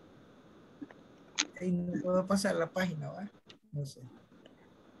 dice? Ay, no puedo pasar la página, ¿va? No sé.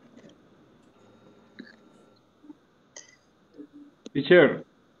 Teacher,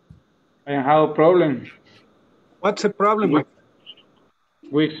 I have a problem. What's the problem?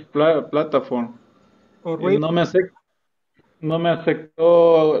 With platform. Already? No me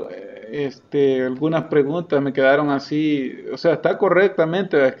aceptó algunas preguntas, me quedaron así, o sea, está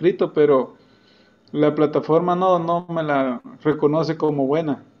correctamente escrito, pero la plataforma no me la reconoce como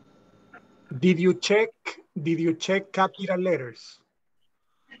buena. Did you check capital letters?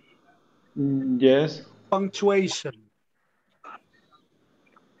 Yes. Punctuation.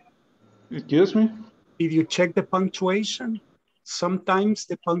 Excuse me? Did you check the punctuation? Sometimes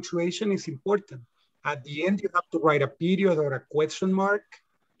the punctuation is important. At the end, you have to write a period or a question mark.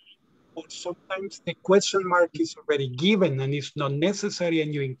 Or sometimes the question mark is already given and it's not necessary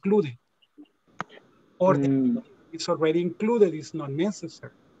and you include it. Or it's already included, it's not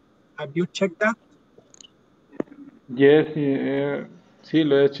necessary. Have you checked that? Yes, sí,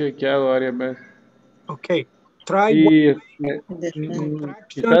 lo he chequeado varias veces. Okay, try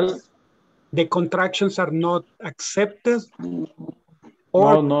the contractions are not accepted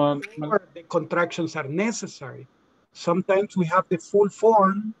or the contractions are necessary. Sometimes we have the full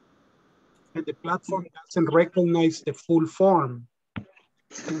form and the platform doesn't recognize the full form.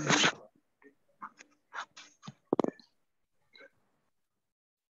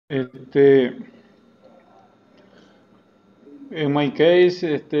 In my case,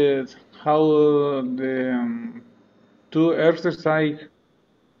 how the to exercise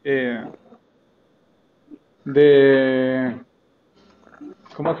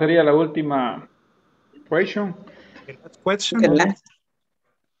 ¿cómo sería la última question? The last question.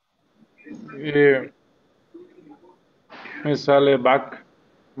 Me sale back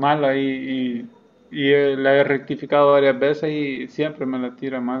mal ahí y la he rectificado varias veces y siempre me la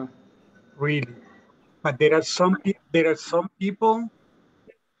tira mal. Really? But there are some people,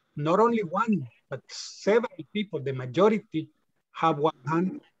 not only one, but several people, the majority have one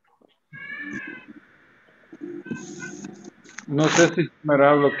hand. No sé si me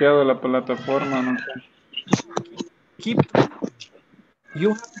habrá bloqueado la plataforma, no sé.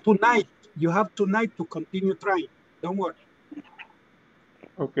 You have tonight to continue trying. Don't worry.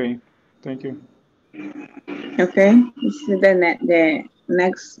 Okay, thank you. Okay, this is the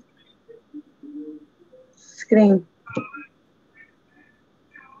next screen.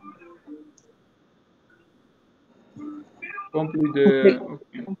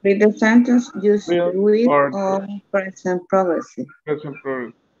 Complete the sentence, use with or present progressive. Present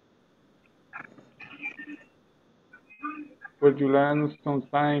progressive. Would you learn some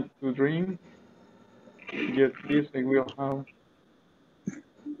time to dream? Yes, please, I will have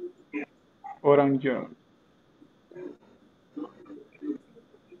orange.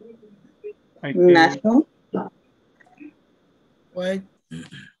 Natural. White.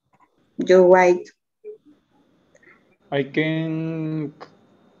 You're white. I can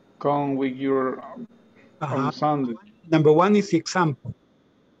come with your on Sunday. Number one is example.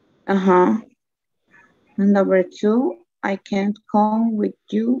 And number 2 I can't come with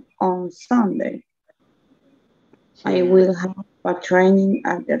you on Sunday. I will have a training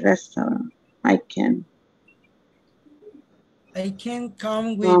at the restaurant. I can. I can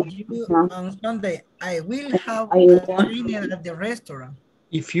come with you on Sunday. I will have I a want training at the restaurant.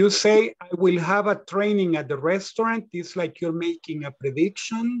 If you say, I will have a training at the restaurant, it's like you're making a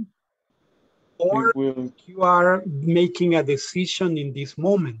prediction or you are making a decision in this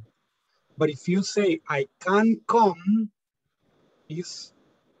moment. But if you say, I can come is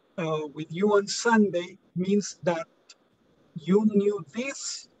with you on Sunday, means that you knew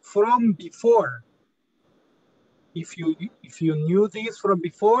this from before. If you knew this from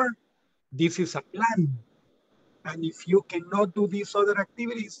before, this is a plan. And if you cannot do these other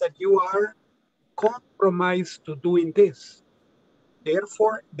activities, that you are compromised to doing this.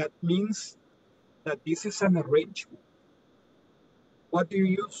 Therefore, that means that this is an arrangement. What do you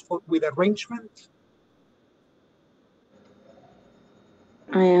use with arrangement?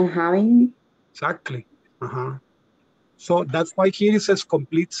 I am having. Exactly. So that's why here it says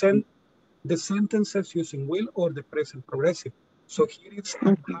complete the sentences using will or the present progressive. So here it's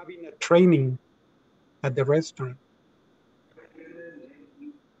having a training at the restaurant.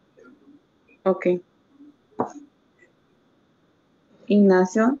 Okay.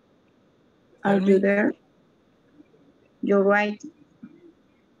 Ignacio, are you there? You're right.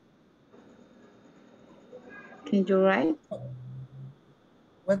 Can you write?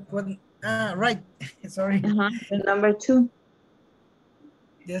 What, right, sorry. The number 2.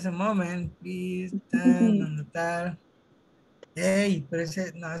 Just a moment, please. Anotar. Hey, pero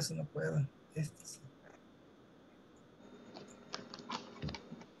ese, no, eso no puedo. Este sí.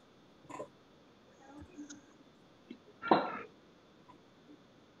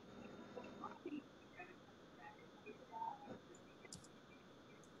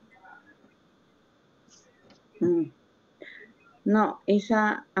 No,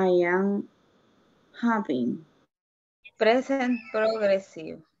 esa I am having. Present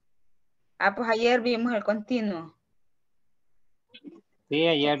progressive. Pues ayer vimos el continuo. Sí,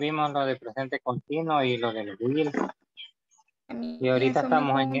 ayer vimos lo de presente continuo y lo del will. Y ahorita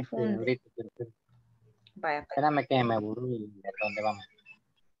estamos en este. Vaya, espérame que me aburrí de dónde vamos.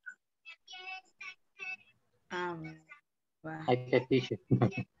 Ahí te dice.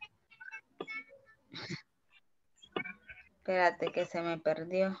 Espérate que se me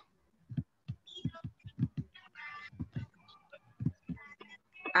perdió.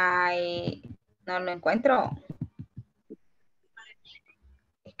 Ay, no lo encuentro.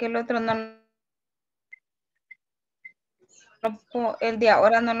 Es que el otro el de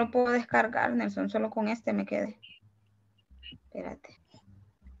ahora no lo puedo descargar, Nelson, solo con este me quedé. Espérate.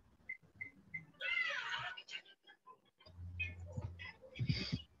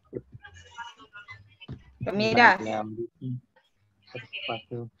 Mira.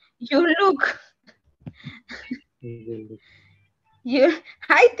 You look.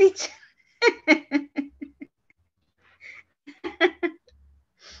 Hi, teacher.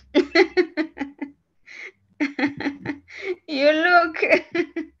 You look.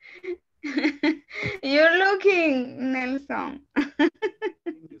 You're looking, Nelson.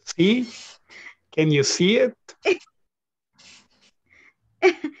 See? Can you see it?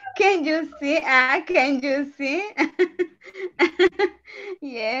 Can you see? Can you see?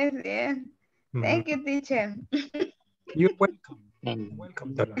 Yes, yes. Thank you, teacher. You're welcome.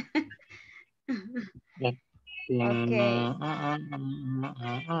 Welcome, Tara. Okay.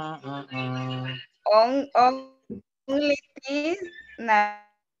 Only this,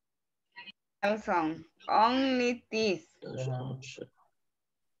 Nelson. Only this.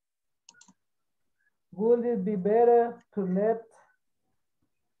 Would it be better to let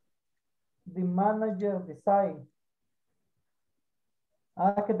the manager decide?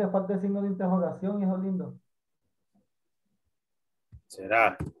 Que te falta el signo de interrogación, hijo lindo.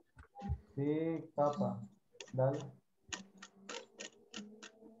 ¿Será? Sí, papá. Dale.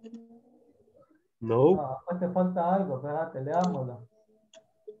 No. Pues te falta algo, espérate, leámoslo.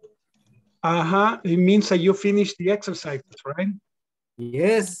 It means that you finished the exercises, right?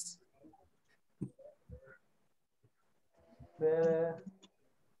 Yes. Better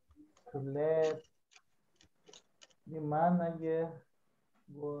to let the manager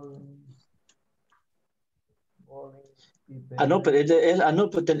no, pero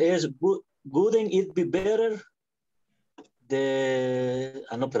es wouldn't it be better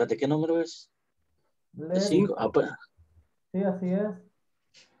no, espérate, ¿qué número es? 5. Sí, así es.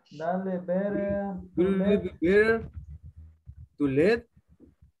 Dale, better to let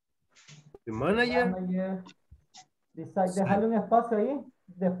the manager decide. Déjale un espacio ahí,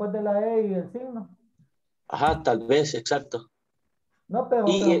 después de la E y el signo. Ajá, tal vez, exacto. No, pero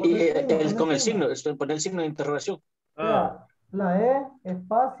Con el signo, estoy poniendo el signo de interrogación. O sea, la E,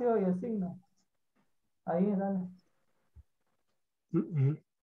 espacio y el signo. Ahí, dale.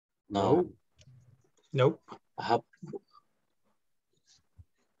 No. No. Ajá.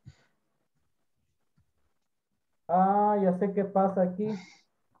 Ah, ya sé qué pasa aquí.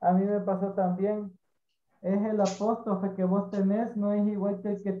 A mí me pasó también. Es el apóstrofe que vos tenés, no es igual que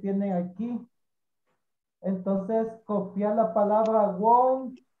el que tienen aquí. Entonces, copiar la palabra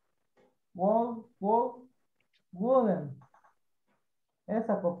won't, wouldn't.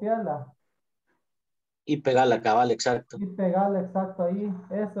 Esa, copiarla. Y pegar la cabal, exacto. Y pegarla exacto ahí.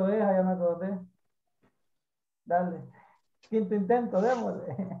 Eso es, allá me acordé. Dale. Quinto intento,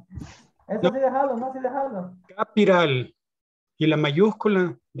 démosle. Eso No. sí dejarlo, no sí dejarlo. Capital. Y la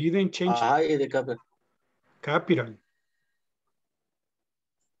mayúscula didn't change. Ay, de capital. Capital.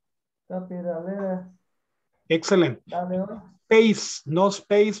 Capital. Excellent. Dale, hoy. Space, no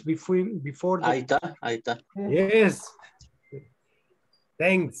space before the... Ahí está, ahí está. Yes.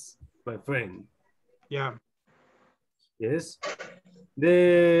 Thanks, my friend. Yeah. Yes.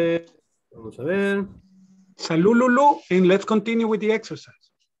 Vamos a ver. Salud, Lulu, and let's continue with the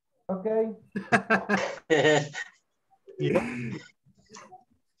exercise. Okay. Yeah.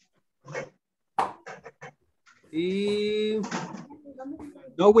 Y...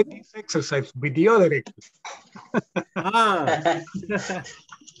 No with this exercise, with the other exercise. Ah.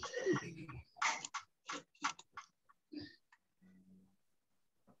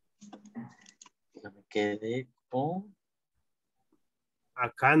 Ya me quedé con...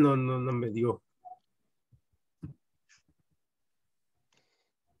 Acá no me dio.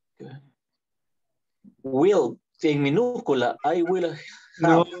 Will, en minúscula, I will have.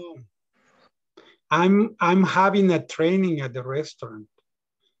 No. I'm having a training at the restaurant.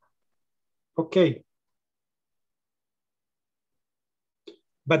 Okay.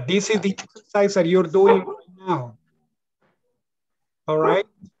 But this is the exercise that you're doing right now. All right.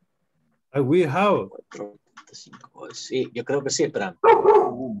 I will have. Sí, yo creo que sí, espera.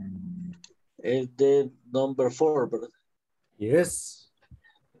 Es de number 4, ¿verdad? Yes.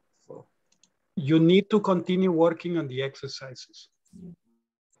 You need to continue working on the exercises.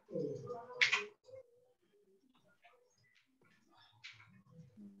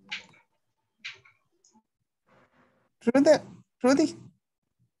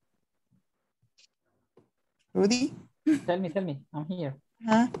 Rudy? Tell me, I'm here.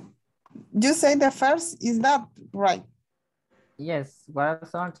 You say the first is that right? Yes, what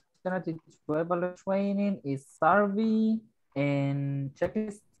are alternative to evaluate training is survey and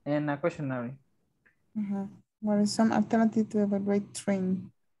checklist and a questionnaire. What is some alternative to evaluate training?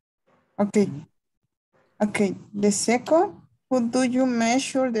 Okay. Okay, the second, how do you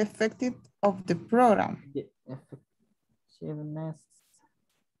measure the effectiveness of the program? The effectiveness.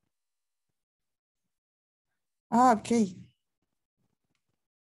 Okay.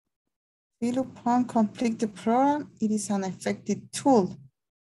 Still upon complete the program, it is an effective tool.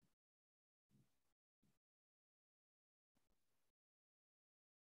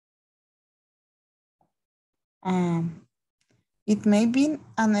 It may be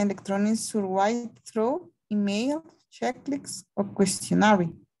an electronic survey through email, checklist, or questionnaire.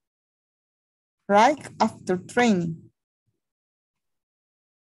 Right after training.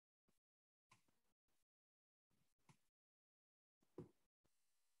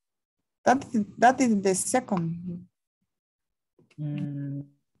 That is the second.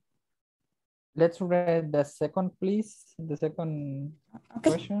 Let's read the second, please. The second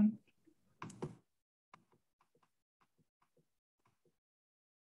question.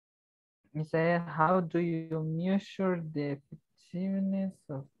 It says, how do you measure the effectiveness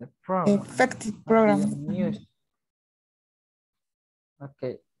of the program? Effective program.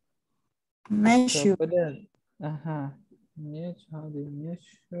 Okay. Measure. So, how do you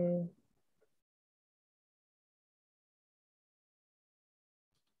measure?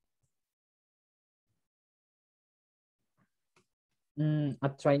 A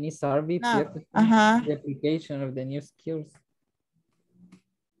trainee survey, the application of the new skills.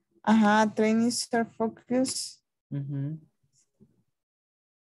 Trainees are focused. I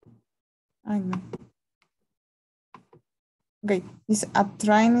know. Okay, it's a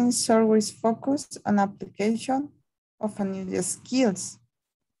training service focused on application of new skills.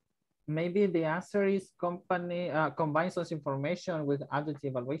 Maybe the answer is company combines those information with adult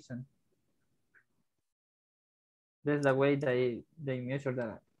evaluation. That's the way they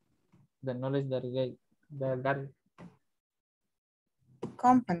measure the knowledge that they got.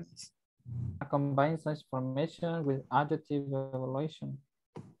 Companies. Combines those information with additive evaluation.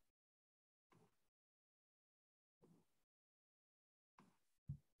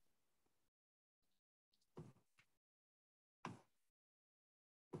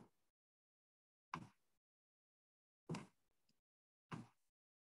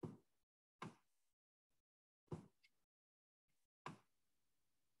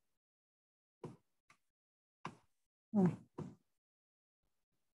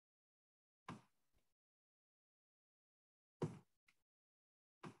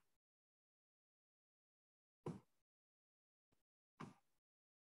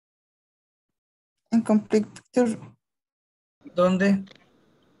 Incomplete. ¿Dónde?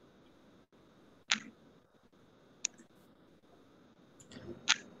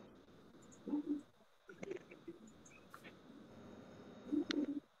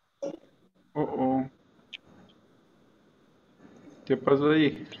 Oh. ¿Qué pasó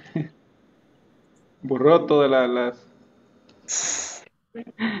ahí? Borró todas las...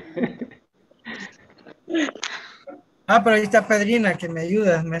 Ah, pero ahí está Pedrina que me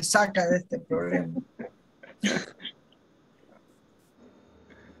ayuda, me saca de este problema.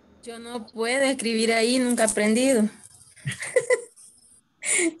 Yo no puedo escribir ahí, nunca he aprendido.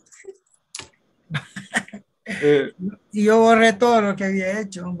 Y yo borré todo lo que había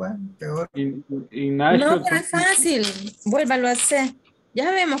hecho, bueno, peor. Ignacio, No, pero es fácil. Vuélvalo a hacer.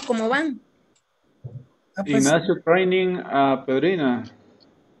 Ya vemos cómo van. Ah, pues, Ignacio training a Pedrina.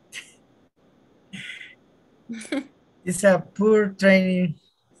 it's a poor training.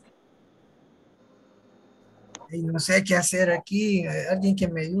 Y no sé qué hacer aquí, alguien que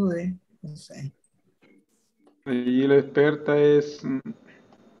me ayude, no sé. Y la experta es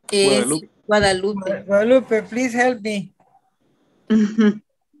Es Guadalupe. Guadalupe. Guadalupe, please help me.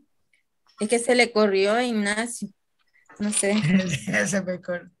 Es que se le corrió a Ignacio. No sé. Se me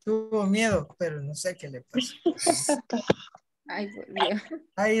tuvo miedo, pero no sé qué le pasó. Ay, volvió.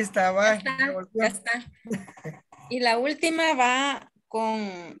 Ahí estaba. Ya está. Y la última va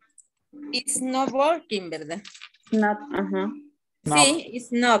con it's not working, ¿verdad? Not, ajá. Sí,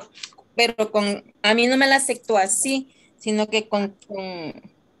 it's not. Pero a mí no me la aceptó así, sino que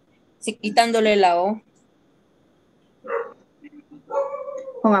sí, quitándole la O.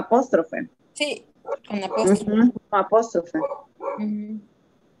 Con apóstrofe. Sí, con apóstrofe. Con apóstrofe.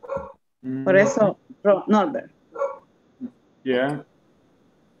 Por eso, Norbert. Yeah.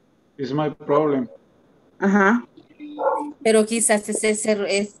 It's my problem. Ajá. Pero quizás ese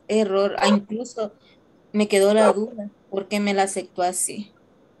es error. Incluso me quedó la duda. ¿Por qué me la aceptó así?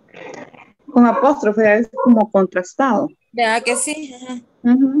 Con apóstrofe es como contrastado. ¿Verdad que sí? Ajá.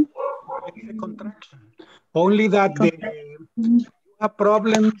 Only that you have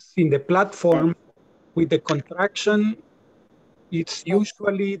problems in the platform with the contraction. It's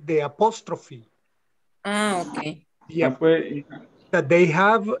usually the apostrophe. Ah, okay. That they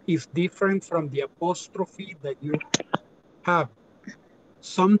have is different from the apostrophe that you have.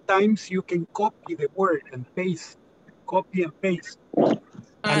 Sometimes you can copy the word and paste, copy and paste.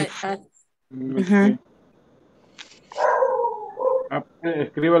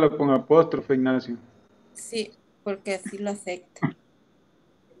 Escríbalo con apóstrofe, Ignacio. Sí, porque así lo acepta.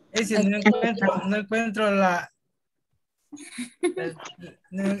 Si no encuentro la...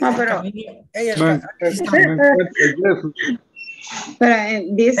 No, pero...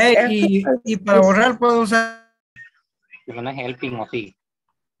 Y para borrar puedo usar... No es helping o sí.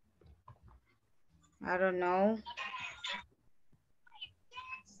 I don't know.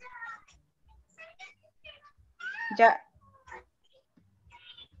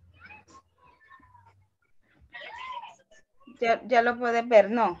 Ya lo puedes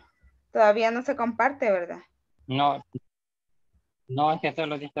ver, ¿no? Todavía no se comparte, ¿verdad? No, es que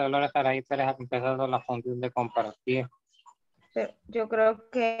solo dice Dolores Saraí Pérez ha empezado la función de compartir. Pero yo creo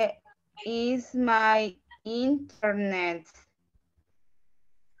que is my internet.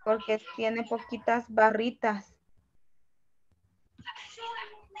 Porque tiene poquitas barritas.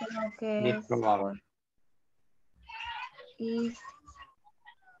 Creo que es probable.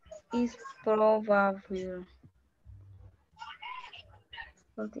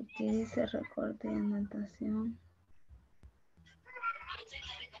 Porque aquí dice recorte y anotación.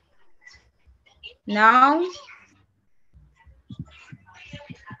 Now.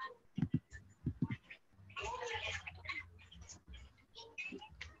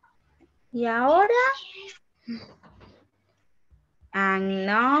 ¿Y ahora? And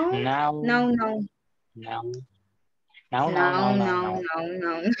now. No.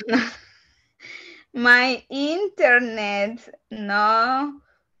 My internet no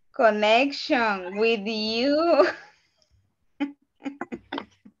connection with you.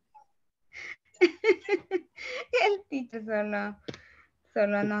 El teacher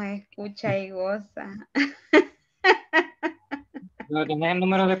solo nos escucha y goza. ¿No tienes el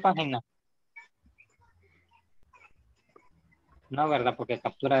número de página? No, ¿verdad? Porque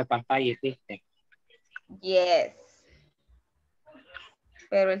captura de pantalla existe. Yes.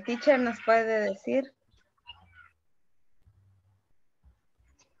 Pero el teacher nos puede decir.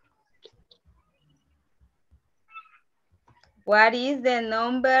 What is the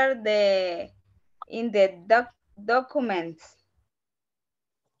number in the documents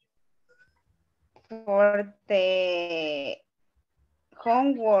for the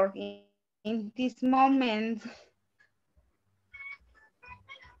homework in this moment?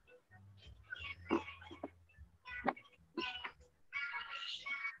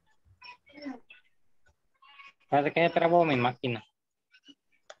 Parece que se trabó mi máquina.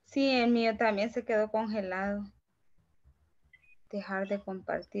 Sí, el mío también se quedó congelado. Dejar de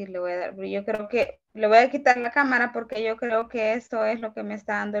compartir, le voy a dar, yo creo que le voy a quitar la cámara porque yo creo que esto es lo que me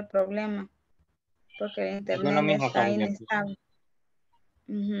está dando el problema. Porque el internet está inestable.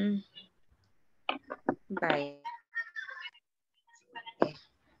 Bye.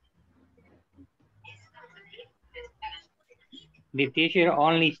 The teacher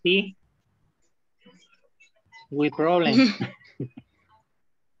only see with problems.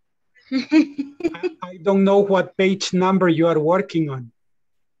 I don't know what page number you are working on.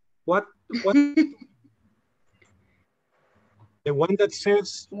 What? The one that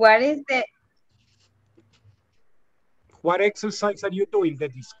says. What is the? What exercise are you doing? The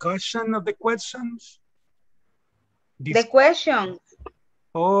discussion of the questions? The questions.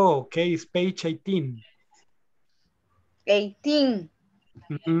 Oh, okay, it's page 18. 18.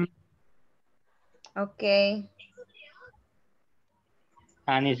 Okay.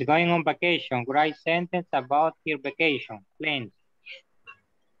 And is going on vacation. Write sentence about your vacation plans.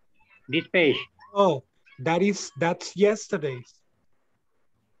 This page. Oh, that's yesterday's.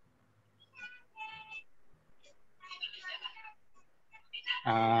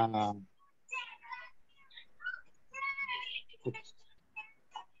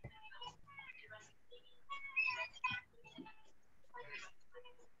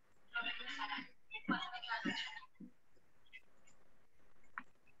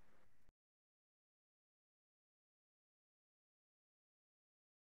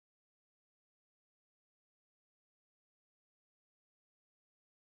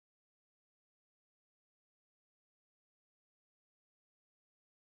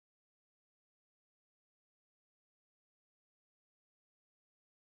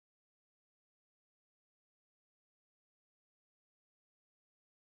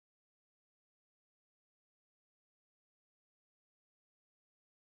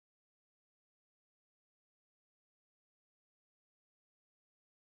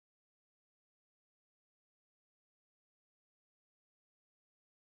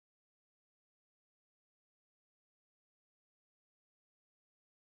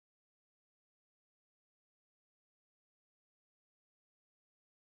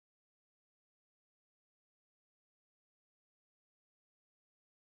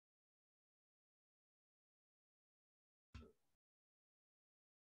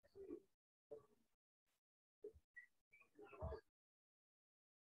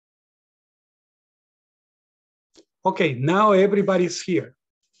 Okay, now everybody's here.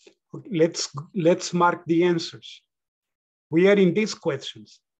 Let's mark the answers. We are in these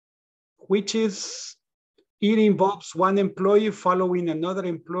questions, which is, it involves one employee following another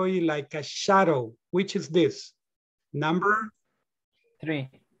employee like a shadow. Which is this? Number? 3.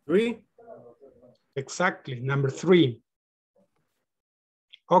 3? Exactly, number 3.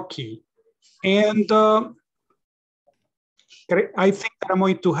 Okay, and I think that I'm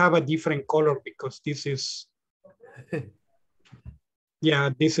going to have a different color because this is,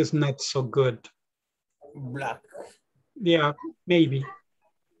 yeah, this is not so good. Black. Yeah, maybe.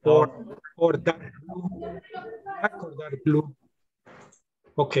 Or dark blue. Black or dark blue.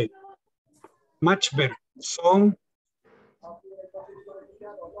 Okay, much better. So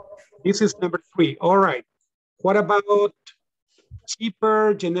this is number 3. All right. What about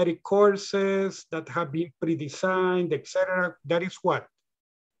cheaper generic courses that have been pre-designed, etc.? That is what?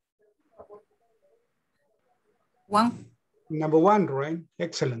 1. Number 1, right?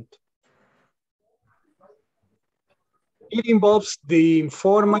 Excellent. It involves the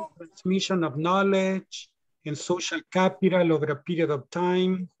informal transmission of knowledge and social capital over a period of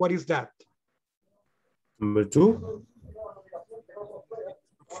time. What is that? Number 2.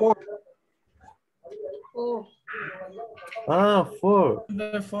 4. 4. 4.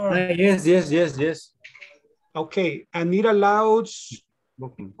 Number 4. Yes. Okay, and it allows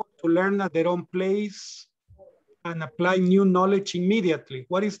people to learn at their own place and apply new knowledge immediately.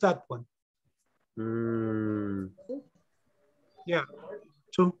 What is that one? Yeah,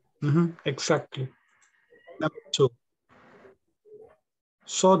 2. Exactly. Number 2.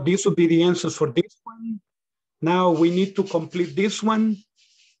 So these would be the answers for this one. Now we need to complete this one.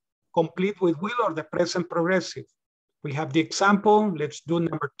 Complete with will or the present progressive. We have the example. Let's do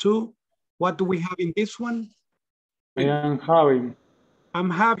number 2. What do we have in this one? I am having. I'm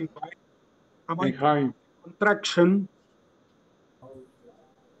having, right? I'm having. Contraction.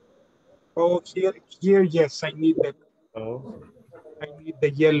 Oh, here, yes, I need that. Oh. I need the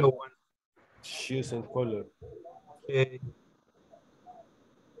yellow one. Choose and color. Okay.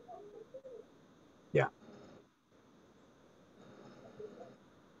 Yeah.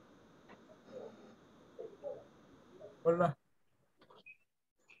 Hola.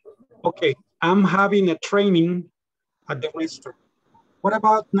 Okay, I'm having a training at the restaurant. What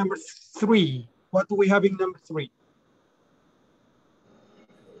about number 3? What do we have in number 3?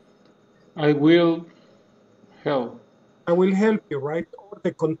 I will help. I will help you, right? Or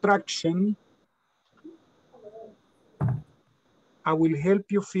the contraction. I will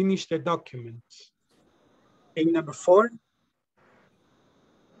help you finish the documents. In number 4?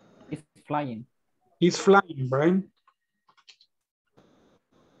 It's flying. He's flying, right?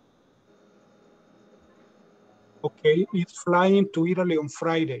 Okay, he's flying to Italy on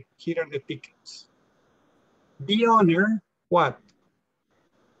Friday. Here are the tickets. The owner, what?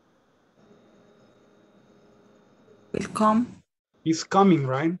 Will come. He's coming,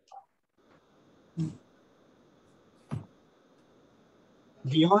 right?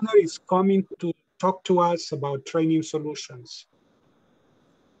 The owner is coming to talk to us about training solutions.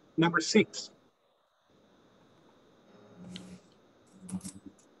 Number 6.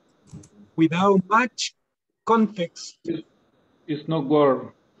 Without much context. It's not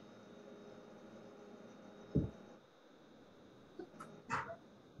word.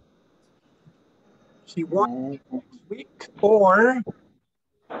 He wants next week, or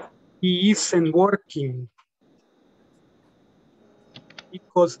he isn't working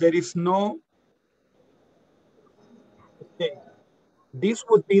because there is no. Okay, this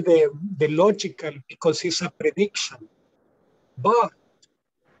would be the logical because it's a prediction, but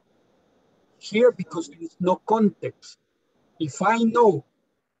here because there is no context. If I know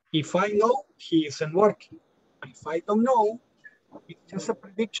he isn't working. If I don't know, it's just a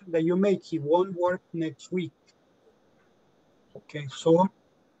prediction that you make. He won't work next week. Okay, so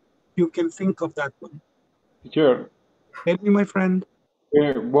you can think of that one. Sure. Help me, my friend.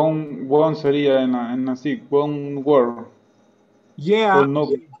 One sería en así, one word. Yeah,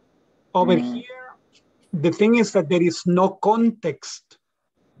 no. Over here, the thing is that there is no context.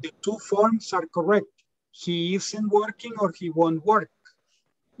 The two forms are correct. He isn't working or he won't work.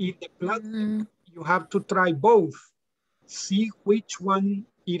 In the platform, you have to try both. See which one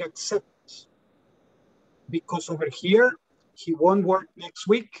it accepts. Because over here, he won't work next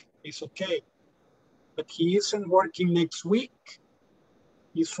week, it's okay. But he isn't working next week,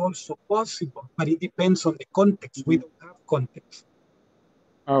 it's also possible, but it depends on the context. We don't have context.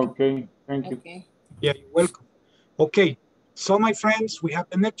 Okay, thank you. Okay. Yeah, you're welcome. Okay, so my friends, we have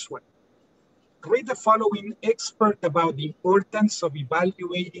the next one. Read the following expert about the importance of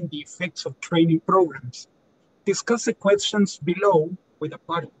evaluating the effects of training programs. Discuss the questions below with a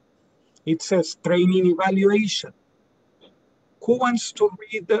partner. It says training evaluation. Who wants to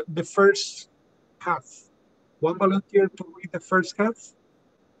read the first half? One volunteer to read the first half?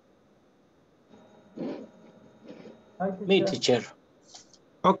 Me, teacher.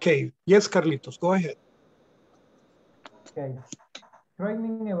 Okay, yes, Carlitos, go ahead. Okay,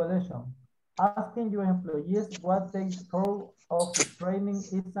 training evaluation. Asking your employees what they thought of the training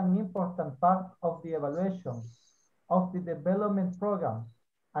is an important part of the evaluation of the development program.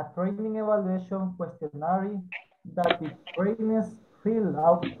 A training evaluation questionnaire that the trainers fill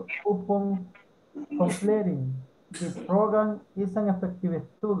out upon completing the program is an effective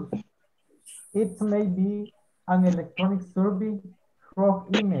tool. It may be an electronic survey, through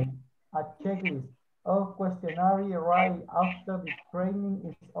email, a checklist, or questionnaire right after the training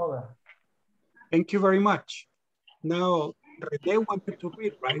is over. Thank you very much. Now, Rene wanted to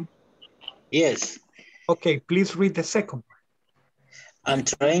read, right? Yes. Okay, please read the second part. And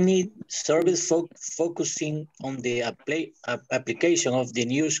training service focusing on the application of the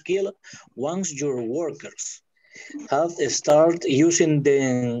new skill once your workers have started using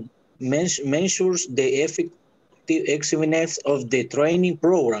the measures the effectiveness of the training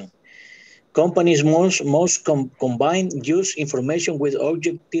program. Companies must combine use information with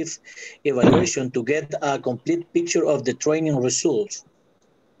objective evaluation to get a complete picture of the training results.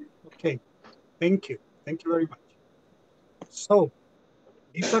 Okay, thank you. Thank you very much. So,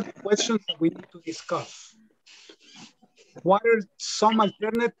 these are the questions that we need to discuss. What are some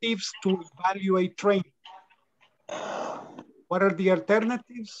alternatives to evaluate training? What are the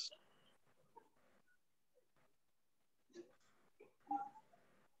alternatives?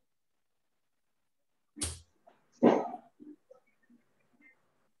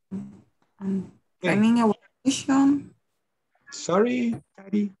 Training evaluation. sorry,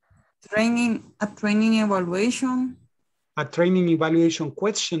 Patty? A training evaluation. A training evaluation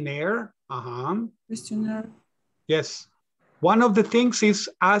questionnaire. Questionnaire. Yes. One of the things is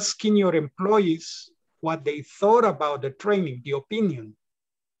asking your employees what they thought about the training, the opinion,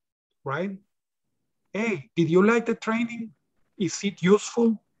 right? Hey, did you like the training? Is it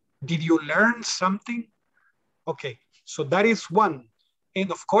useful? Did you learn something? Okay, so that is one. And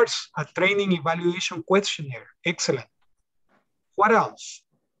of course, a training evaluation questionnaire. Excellent. What else?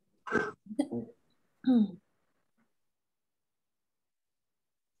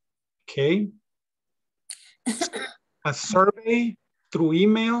 Okay. A survey through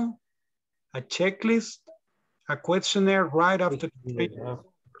email, a checklist, a questionnaire right after the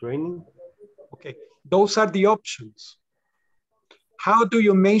training. Okay, those are the options. How do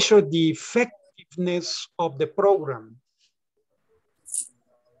you measure the effectiveness of the program?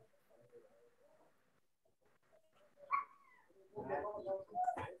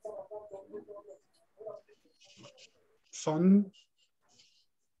 Son?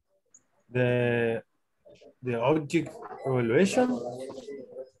 The object evaluation.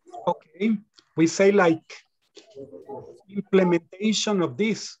 Okay, we say like implementation of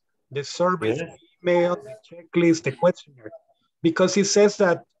this, the survey, the email, the checklist, the questionnaire, because it says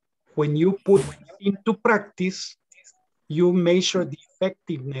that when you put into practice, you measure the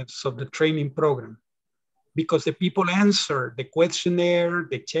effectiveness of the training program because the people answer the questionnaire,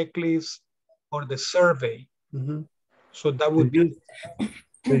 the checklist, or the survey. So that would be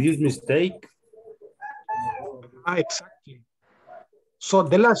reduce mistake. Exactly. So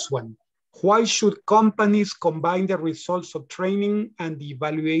the last one, why should companies combine the results of training and the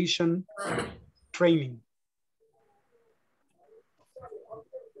evaluation training?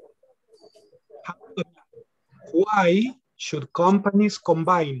 Why should companies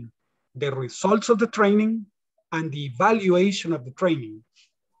combine the results of the training and the evaluation of the training?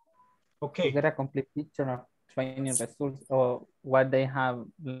 Okay. To get a complete picture of training results or what they have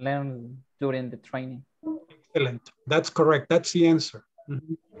learned during the training. Excellent. That's correct. That's the answer.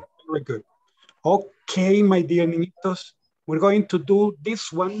 Very good. Okay, my dear niñitos, we're going to do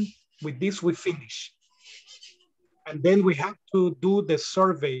this one. With this, we finish. And then we have to do the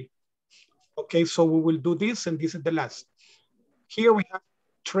survey. Okay, so we will do this, and this is the last. Here we have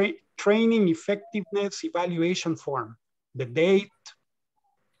training effectiveness evaluation form, the date,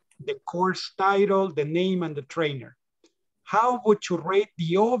 the course title, the name, and the trainer. How would you rate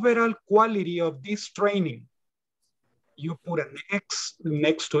the overall quality of this training? You put an X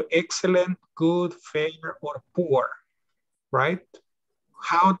next to excellent, good, fair, or poor, right?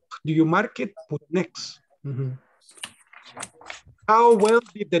 How do you mark it? Put an X. How well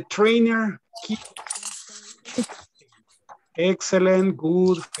did the trainer keep excellent,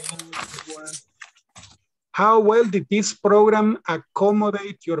 good, fair, poor? How well did this program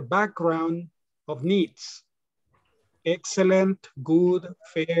accommodate your background of needs? Excellent, good,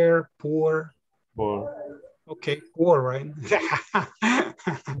 fair, poor. Okay, poor, right?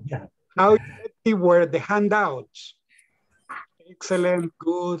 How effective were the handouts? Excellent,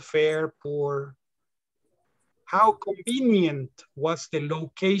 good, fair, poor. How convenient was the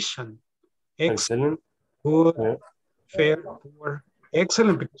location? Excellent, good, fair, poor.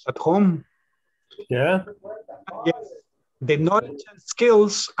 Excellent, because at home. Yeah. Yes. The knowledge and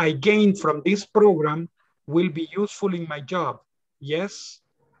skills I gained from this program will be useful in my job. Yes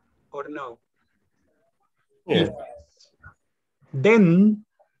or no? Yeah. If then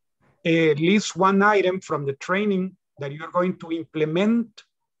list one item from the training that you're going to implement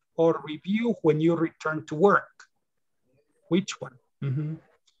or review when you return to work. Which one?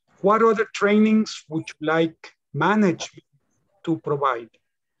 What other trainings would you like management to provide?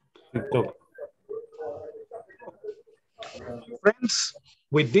 Friends,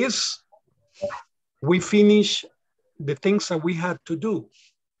 with this, we finish the things that we had to do.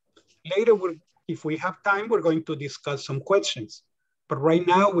 Later, if we have time, we're going to discuss some questions. But right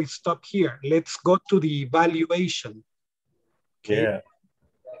now, we stop here. Let's go to the evaluation. Okay. Yeah.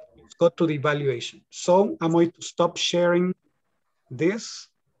 Let's go to the evaluation. So I'm going to stop sharing this,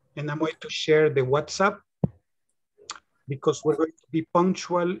 and I'm going to share the WhatsApp because we're going to be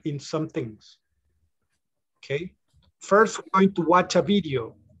punctual in some things. Okay. First, we're going to watch a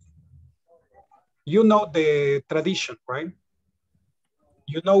video. You know the tradition, right?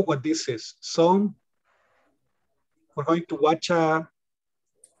 You know what this is. So we're going to watch a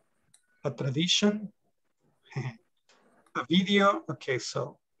tradition, a video. Okay,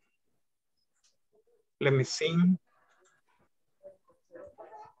 so let me see.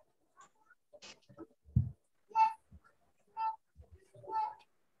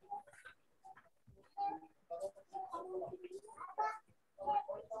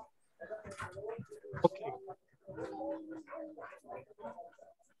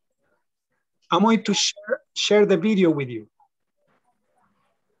 I'm going to share the video with you.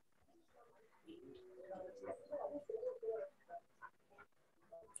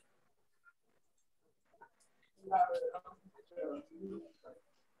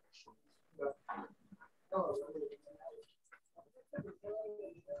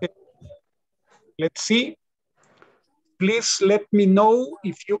 Okay. Let's see. Please let me know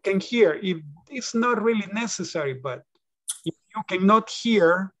if you can hear. If it's not really necessary, but if you cannot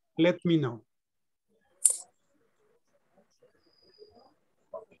hear, let me know.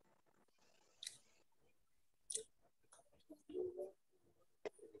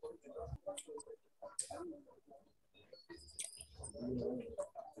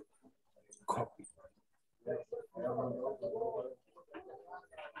 Copy.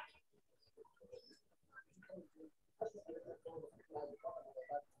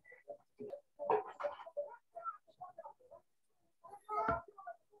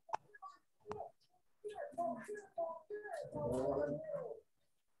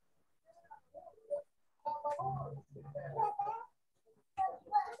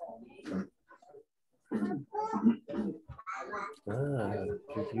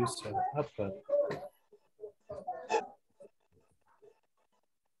 You use an iPad.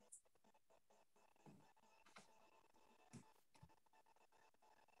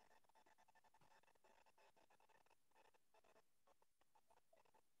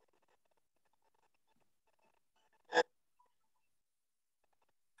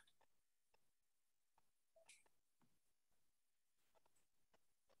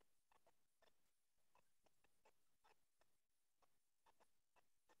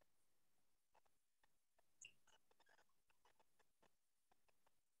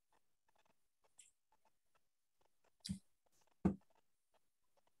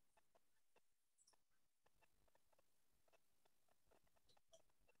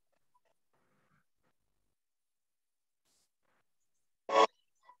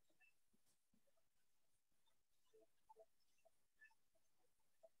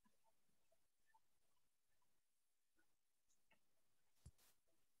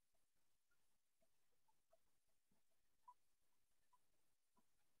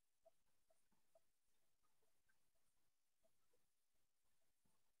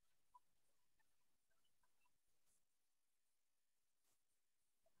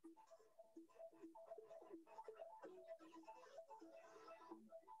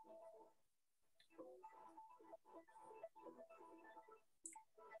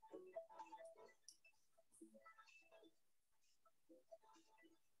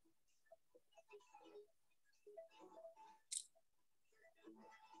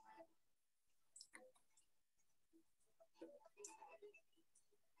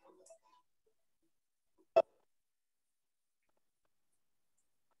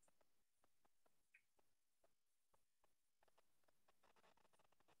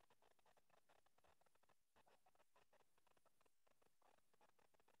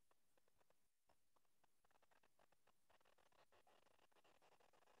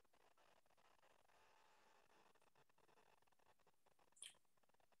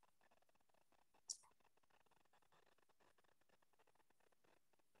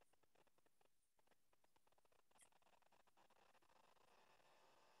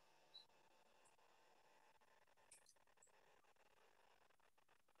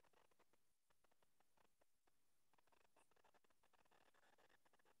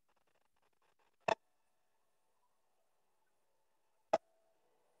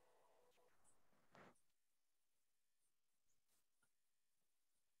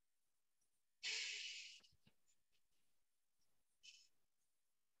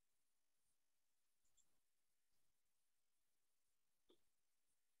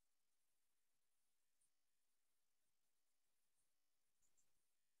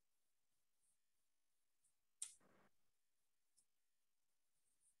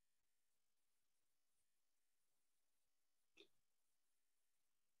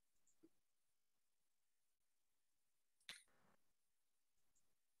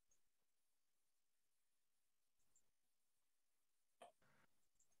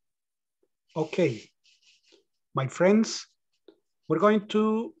 Okay, my friends, we're going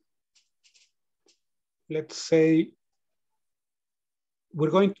to, let's say, we're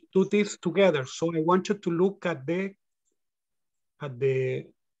going to do this together. So I want you to look at the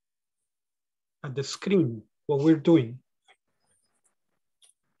screen, what we're doing.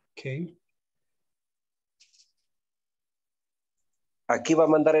 Okay. Aquí va a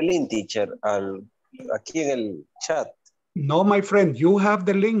mandar el link, teacher, aquí en el chat. No, my friend, you have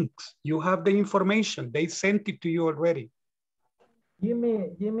the links. You have the information. They sent it to you already.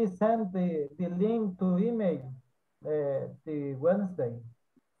 Jimmy sent the link to email the Wednesday.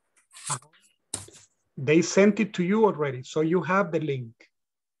 They sent it to you already, so you have the link.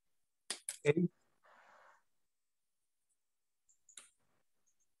 Okay.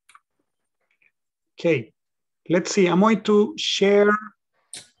 Okay, let's see. I'm going to share.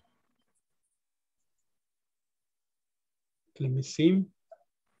 Let me see.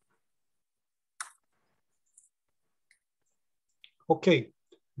 Okay,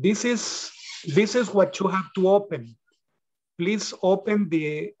 this is what you have to open. Please open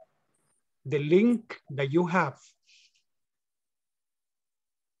the link that you have.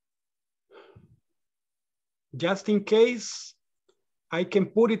 Just in case, I can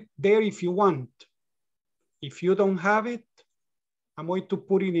put it there if you want. If you don't have it, I'm going to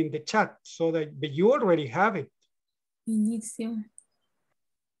put it in the chat so that but you already have it. Inicio.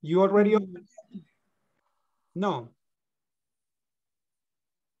 You already opened it? No.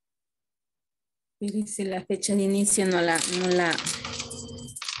 Pero si la fecha de inicio no la...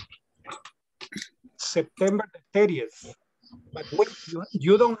 September the 30th. But wait,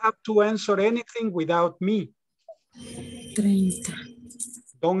 you don't have to answer anything without me. 30.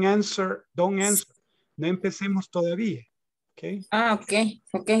 Don't answer. No empecemos todavía. Okay. Ah, ok,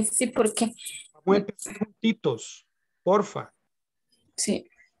 sí, porque... Vamos a empezar juntitos, porfa. Sí.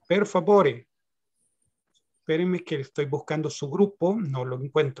 Per favore. Espérenme que estoy buscando su grupo, no lo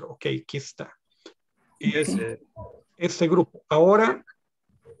encuentro. Ok, aquí está. Ese grupo. Ahora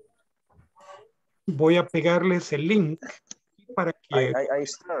voy a pegarles el link para que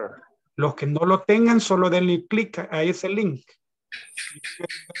los que no lo tengan solo denle clic a ese link.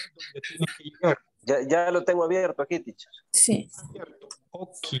 Donde tiene que llegar. Ya lo tengo abierto aquí, teacher. Sí.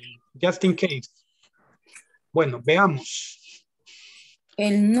 Ok, just in case. Bueno, veamos.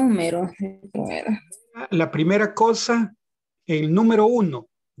 El número. La primera cosa, el número 1,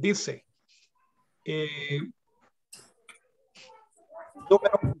 dice.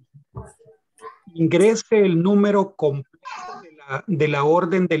 Número 1. Ingrese el número completo de la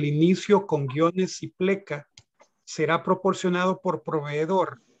orden del inicio con guiones y pleca. Será proporcionado por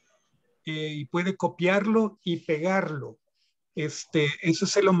proveedor. Y puede copiarlo y pegarlo. Eso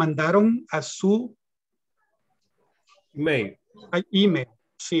se lo mandaron a su email. Email,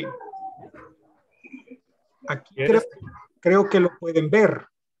 sí. Aquí creo que lo pueden ver.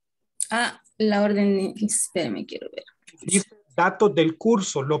 Ah, la orden, espérame, quiero ver. Dice datos del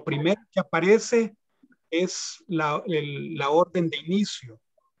curso. Lo primero que aparece es la orden de inicio.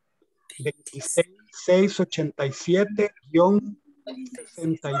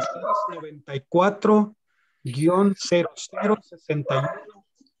 2687-6694-0061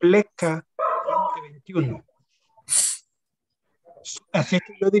 pleca 2021. Así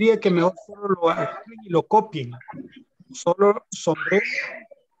que yo diría que mejor solo lo agarren y lo copien. Solo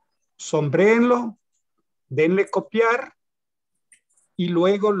sombréenlo, denle copiar y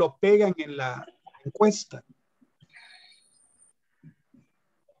luego lo pegan en la encuesta.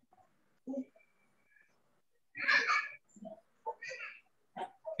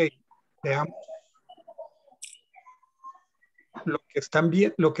 Okay, veamos. Lo que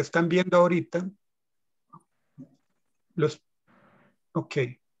están viendo ahorita. Ok.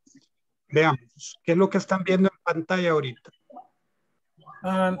 Veamos. ¿Qué es lo que están viendo en pantalla ahorita?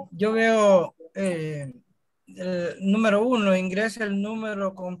 Yo veo el número 1, ingresa el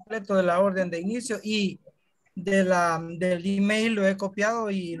número completo de la orden de inicio y del email lo he copiado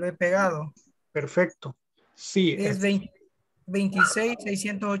y lo he pegado. Perfecto. Sí. Es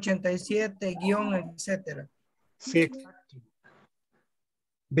 26-687 etcétera. Sí, exacto.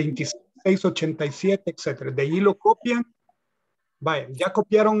 2687, etcétera. De ahí lo copian. Vaya, ¿ya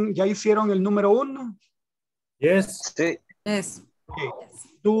copiaron, ya hicieron el número 1? Yes. Sí. Yes. Okay.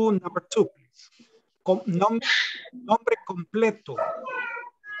 Do number 2, please. Nombre completo.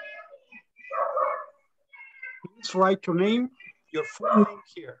 Please write your name, your full name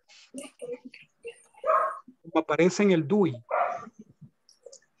here. Como aparece en el DUI.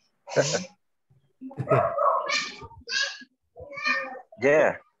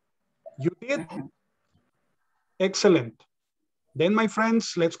 Yeah. You did? Excellent. Then, my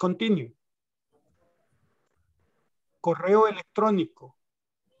friends, let's continue. Correo electrónico.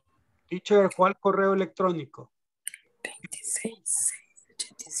 Teacher, ¿cuál correo electrónico? 26.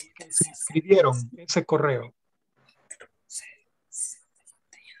 Escribieron ese correo.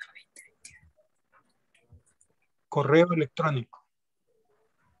 Correo electrónico.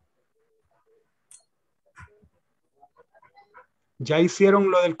 ¿Ya hicieron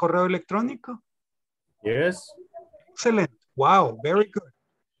lo del correo electrónico? Yes. Excellent. Wow, very good.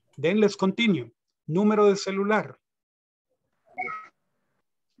 Then let's continue. Número de celular.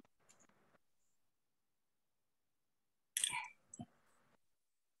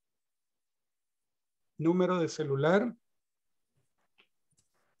 número de celular.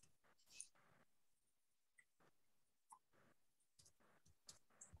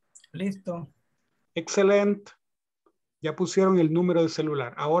 Listo. Excelente. Ya pusieron el número de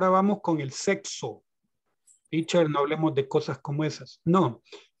celular. Ahora vamos con el sexo. Teacher, no hablemos de cosas como esas. No.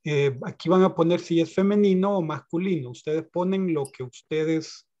 Aquí van a poner si es femenino o masculino. Ustedes ponen lo que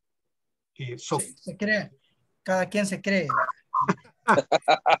ustedes son. Se cree. Cada quien se cree.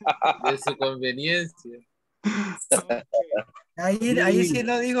 De su conveniencia. Ahí sí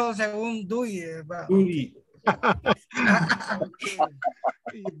lo dijo según Dewey.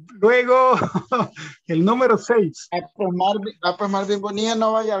 Luego, el número 6. Pues Marvin Bonilla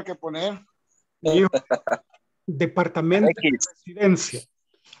no vaya al que poner. Departamento de residencia.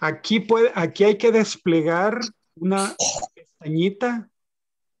 Aquí hay que desplegar una pestañita,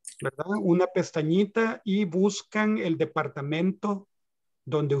 ¿verdad? Una pestañita y buscan el departamento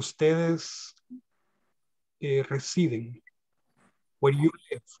donde ustedes residen. Where you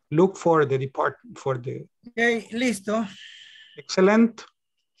live. Look for the department, Okay, listo. Excelente.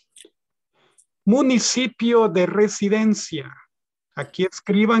 Municipio de residencia. Aquí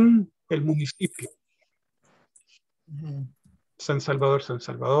escriban el municipio. San Salvador, San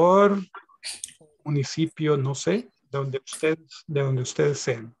Salvador. Municipio, no sé, de donde ustedes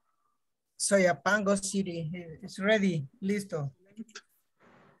sean. Soyapango City. It's ready. Listo.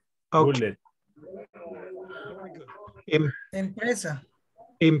 Okay. Empresa.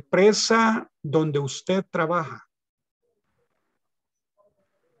 Empresa donde usted trabaja.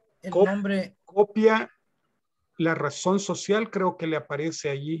 El nombre. Copia la razón social, creo que le aparece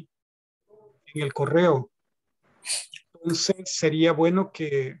allí en el correo. Entonces sería bueno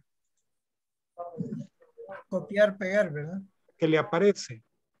que Copiar, pegar, ¿verdad? Que le aparece.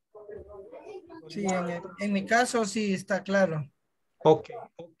 Sí, en mi caso sí está claro. Ok.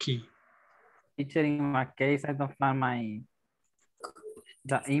 Teacher, in my case, I don't find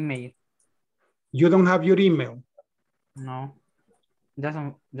the email. You don't have your email? No. Just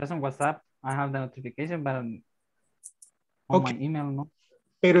on WhatsApp, I have the notification, but on my email, no.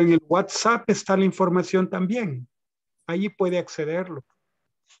 Pero en el WhatsApp está la información también. Allí puede accederlo.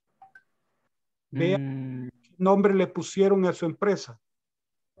 Vea qué nombre le pusieron a su empresa.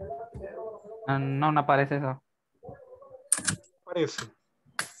 No aparece eso. Aparece.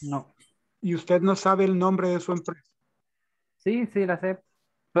 No. ¿Y usted no sabe el nombre de su empresa? Sí, la sé.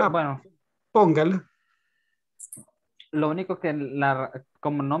 Pero, bueno. Póngala. Lo único que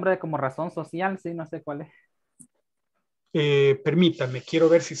como nombre, como razón social, sí, no sé cuál es. Permítame, quiero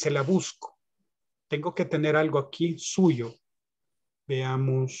ver si se la busco. Tengo que tener algo aquí suyo.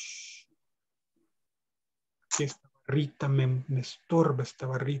 Veamos. Esta barrita me estorba, esta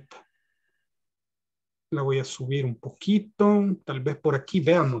barrita. La voy a subir un poquito. Tal vez por aquí,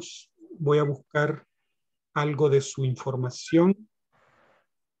 veamos. Voy a buscar algo de su información.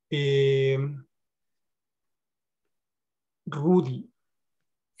 Rudy.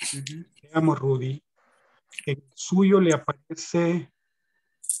 Veamos, Rudy. En el suyo le aparece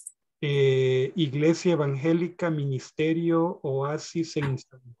Iglesia Evangélica, Ministerio, Oasis en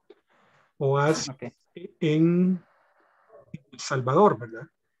El Salvador, ¿verdad?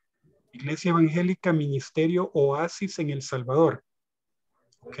 Iglesia Evangélica, Ministerio, Oasis en El Salvador.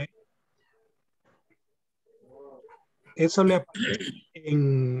 ¿Ok? Eso le aparece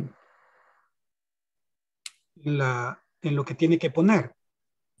en lo que tiene que poner.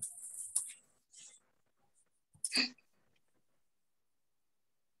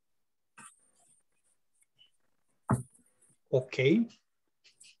 Ok.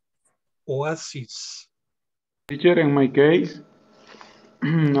 Oasis. Teacher, en my case,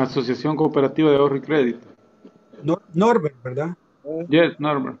 Asociación Cooperativa de Ahorro y Crédito. Norbert, ¿verdad? Yes,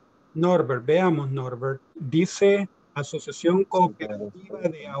 Norbert. Norbert, veamos, Norbert. Dice Asociación Cooperativa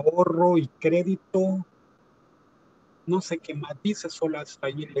de Ahorro y Crédito. No sé qué más dice, solo hasta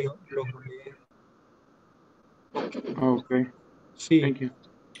allí logro leer. Ok. Sí. Thank you.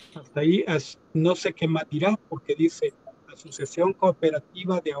 Hasta ahí no sé qué más dirá porque dice Asociación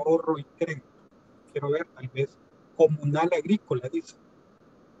Cooperativa de Ahorro y Crédito. Quiero ver, tal vez Comunal Agrícola, dice.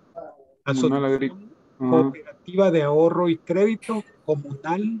 Asociación Cooperativa de Ahorro y Crédito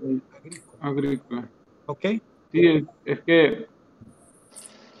Comunal Agrícola. ¿Ok? Sí, es que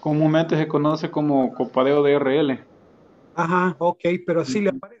comúnmente se conoce como Copadeo de RL. Ajá, ok, pero así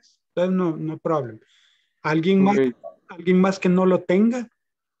le aparece. Entonces no hay problema. ¿Alguien más que no lo tenga?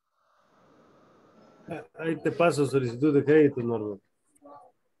 Ahí te paso solicitud de crédito, Norbert.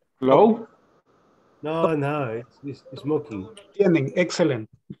 ¿Hello? No, it's smoking. Tienen,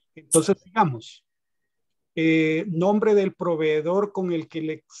 excelente. Entonces, sigamos. Nombre del proveedor con el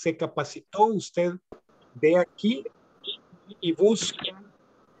que se capacitó. Usted Ve aquí y busca.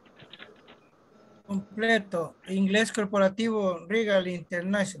 Completo. Inglés corporativo Regal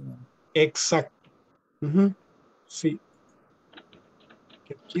International. Exacto. Sí.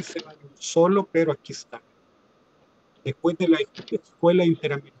 Que aquí se va de un solo, pero aquí está. Después de la Escuela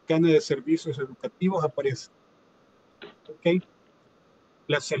Interamericana de Servicios Educativos aparece. Ok.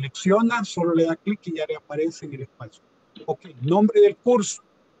 La selecciona, solo le da clic y ya le aparece en el espacio. Ok. Nombre del curso.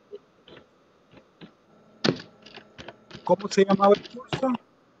 ¿Cómo se llamaba el curso?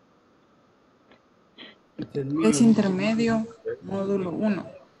 Es intermedio, módulo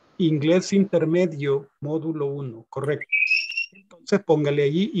 1. Inglés intermedio, módulo 1, correcto. Entonces póngale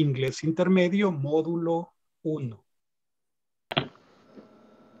allí inglés intermedio, módulo 1.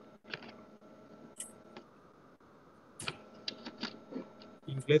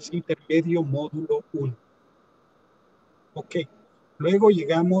 Inglés intermedio, módulo 1. Ok. Luego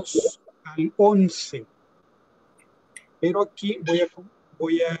llegamos al 11. Pero aquí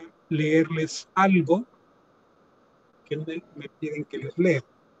voy a leerles algo que me piden que les lea.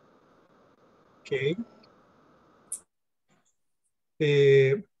 Ok.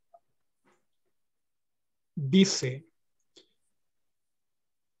 Dice,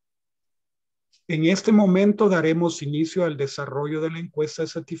 en este momento daremos inicio al desarrollo de la encuesta de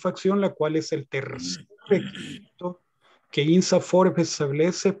satisfacción, la cual es el tercer requisito que INSAFORP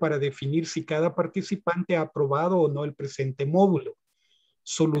establece para definir si cada participante ha aprobado o no el presente módulo.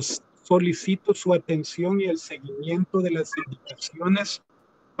 Solicito su atención y el seguimiento de las indicaciones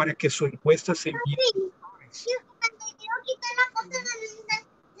para que su encuesta se envíe.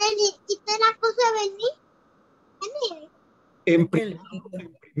 En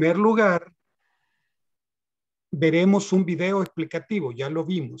primer lugar, veremos un video explicativo, ya lo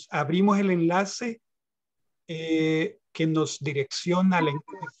vimos. Abrimos el enlace que nos direcciona a la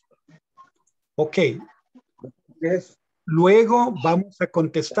encuesta. Ok. Luego vamos a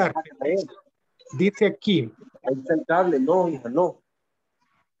contestar. Dice aquí. Ahí está el cable, no, hija, no.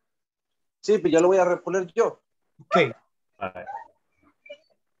 Sí, pero ya lo voy a reponer yo. Ok.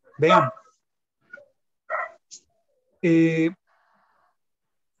 Veamos. Sigamos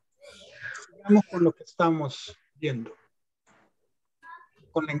con lo que estamos viendo.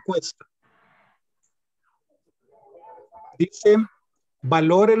 Con la encuesta. Dice,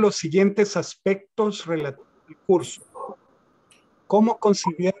 valore los siguientes aspectos relativos al curso. ¿Cómo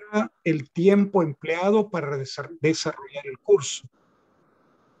considera el tiempo empleado para desarrollar el curso?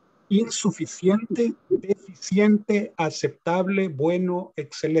 Insuficiente, deficiente, aceptable, bueno,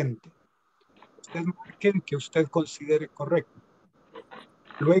 excelente. Usted marque el que usted considere correcto.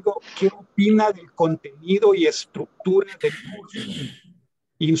 Luego, ¿qué opina del contenido y estructura del curso?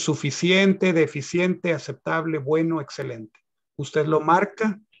 Insuficiente, deficiente, aceptable, bueno, excelente. Usted lo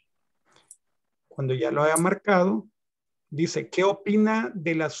marca. Cuando ya lo haya marcado, dice, ¿qué opina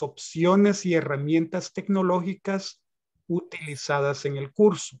de las opciones y herramientas tecnológicas utilizadas en el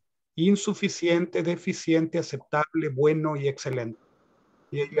curso? Insuficiente, deficiente, aceptable, bueno y excelente.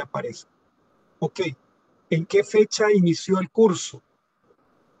 Y ahí le aparece. Ok. ¿En qué fecha inició el curso?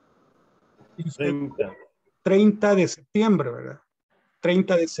 30 de septiembre, ¿verdad?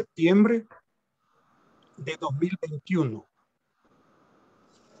 30 de septiembre de 2021.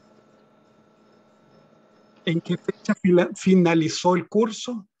 ¿En qué fecha finalizó el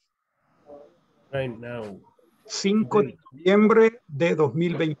curso? Right now. 5 de noviembre de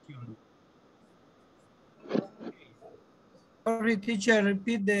 2021. Sorry, teacher,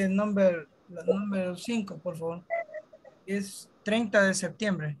 repeat the number, la número 5, por favor. Es 30 de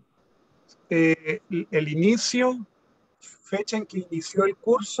septiembre. El inicio, fecha en que inició el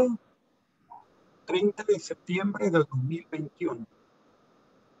curso, 30 de septiembre de 2021.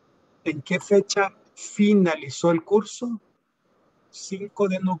 ¿En qué fecha finalizó el curso? 5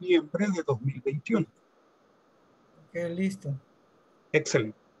 de noviembre de 2021. Ok, listo.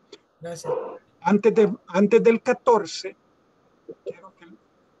 Excelente. Gracias. Antes del 14, quiero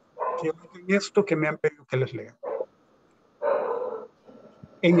que oigan esto que me han pedido que les lea.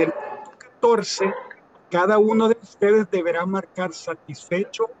 En el punto 14, cada uno de ustedes deberá marcar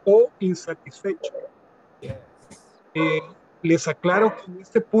satisfecho o insatisfecho. Les aclaro que en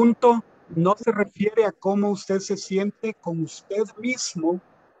este punto no se refiere a cómo usted se siente con usted mismo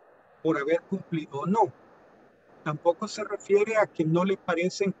por haber cumplido o no. Tampoco se refiere a que no le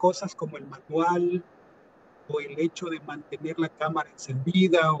parecen cosas como el manual o el hecho de mantener la cámara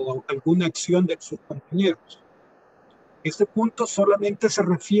encendida o alguna acción de sus compañeros. Este punto solamente se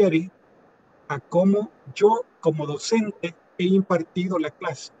refiere a cómo yo como docente he impartido la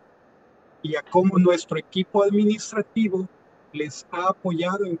clase y a cómo nuestro equipo administrativo les ha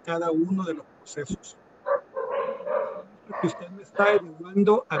apoyado en cada uno de los procesos. que usted me está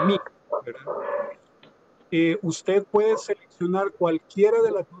evaluando a mí, ¿verdad? Usted puede seleccionar cualquiera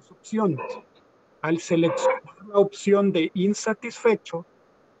de las dos opciones. Al seleccionar la opción de insatisfecho,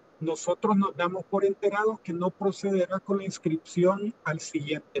 nosotros nos damos por enterados que no procederá con la inscripción al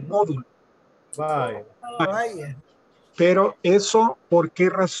siguiente módulo. Bye. Vaya. Pero eso, ¿por qué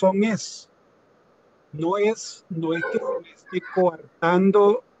razón es? No es que se me esté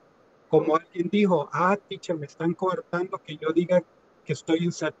coartando, como alguien dijo, teacher, me están coartando que yo diga que estoy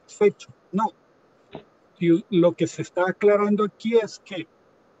insatisfecho. No. Lo que se está aclarando aquí es que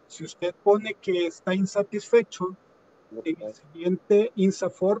si usted pone que está insatisfecho, en el siguiente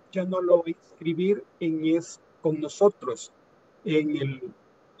INSAFORP ya no lo va a inscribir con nosotros en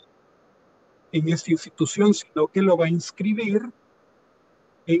esta institución, sino que lo va a inscribir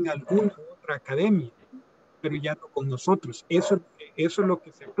en alguna otra academia, pero ya no con nosotros. Eso es lo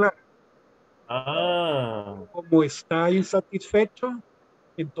que se aclara. Como está insatisfecho,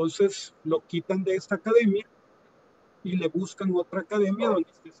 entonces lo quitan de esta academia y le buscan otra academia donde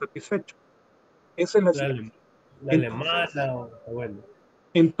esté satisfecho. Esa es la situación. La alemana o bueno.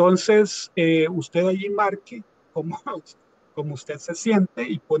 Entonces, usted allí marque como usted se siente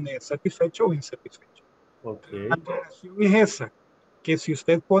y pone satisfecho o insatisfecho. Okay. La aclaración es esa, que si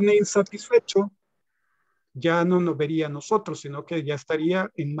usted pone insatisfecho, ya no nos vería a nosotros, sino que ya estaría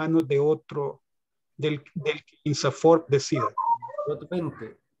en manos de otro, del que INSAFORP decida.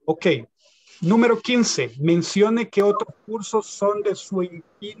 Ok. Número 15. Mencione qué otros cursos son de su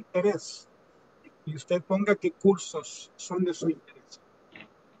interés. Y usted ponga qué cursos son de su interés.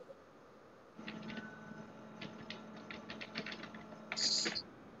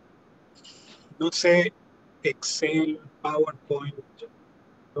 No sé, Excel, PowerPoint,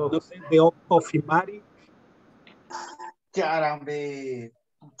 no sé, de Ofimari. Carambe,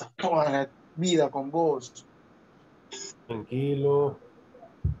 toda la vida con vos. Tranquilo.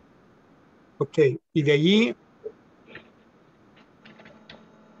 Ok, y de allí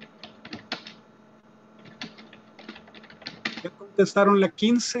 ¿ya contestaron la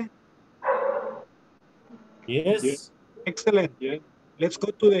 15? Yes. Excellent. Yes. Let's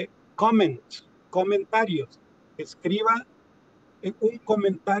go to the comments. Comentarios. Escriba un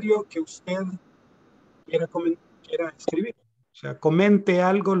comentario que usted quiera escribir. O sea, comente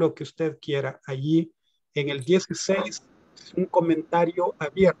algo lo que usted quiera. Allí en el 16 es un comentario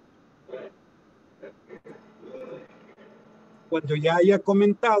abierto. Cuando ya haya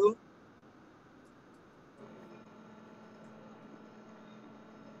comentado,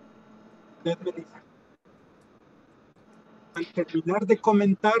 usted me dice. Al terminar de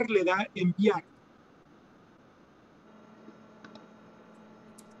comentar, le da enviar.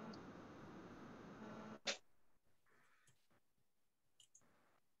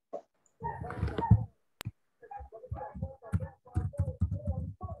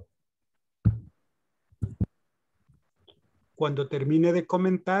 Cuando termine de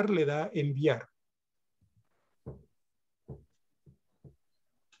comentar, le da enviar.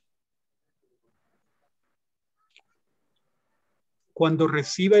 Cuando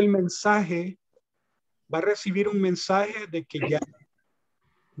reciba el mensaje, va a recibir un mensaje de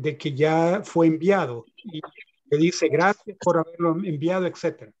que ya fue enviado y le dice gracias por haberlo enviado,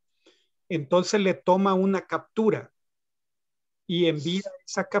 etc. Entonces le toma una captura y envía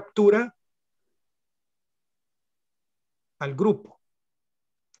esa captura al grupo.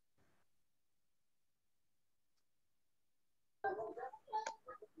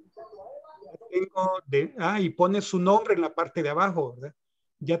 Y pone su nombre en la parte de abajo, ¿verdad?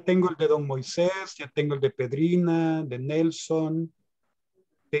 Ya tengo el de Don Moisés, ya tengo el de Pedrina, de Nelson,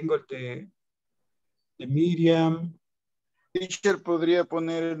 tengo el de Miriam. Teacher podría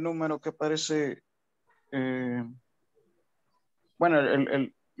poner el número que aparece, bueno,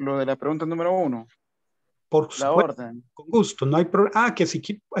 lo de la pregunta número 1. Por la supuesto, orden. con gusto, no hay problema. Que sí,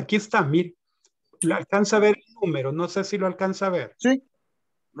 aquí está, mire. ¿Lo alcanza a ver el número? No sé si lo alcanza a ver. Sí,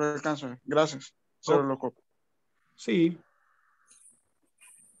 lo alcanzo a ver. Gracias. Solo lo copio. Sí.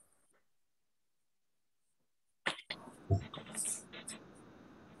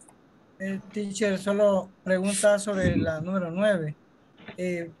 Teacher, solo pregunta sobre la número 9.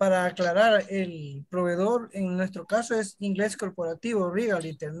 Para aclarar, el proveedor en nuestro caso es Inglés Corporativo, Regal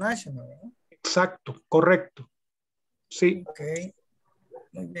International, ¿no? Exacto, correcto. Sí. Ok,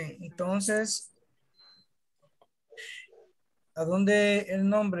 muy bien. Entonces, ¿a dónde el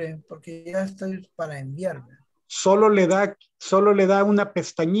nombre? Porque ya estoy para enviarme. Solo le da una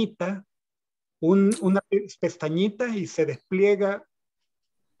pestañita, una pestañita y se despliega.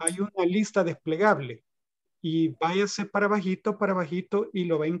 Hay una lista desplegable y váyase para bajito y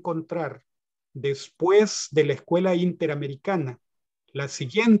lo va a encontrar. después de la escuela interamericana. La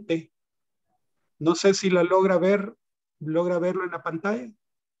siguiente, no sé si la logra verlo en la pantalla.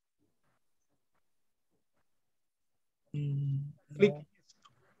 Clic en esto.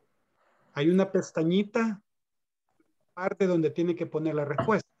 Hay una pestañita, parte donde tiene que poner la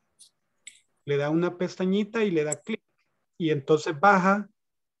respuesta. Le da una pestañita y le da clic. Y entonces baja,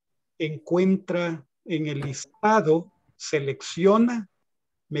 encuentra en el listado, selecciona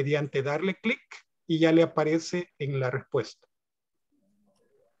mediante darle clic y ya le aparece en la respuesta.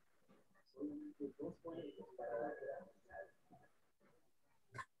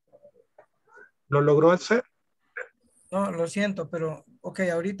 ¿Lo logró hacer? No, lo siento, pero ok,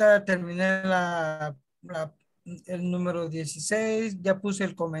 ahorita terminé el número 16, ya puse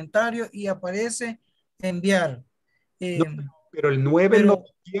el comentario y aparece enviar. No, pero el 9 no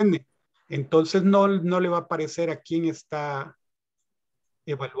pero, tiene. Entonces no le va a aparecer a quién está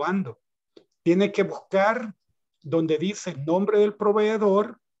evaluando. Tiene que buscar donde dice el nombre del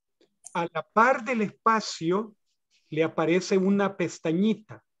proveedor. A la par del espacio le aparece una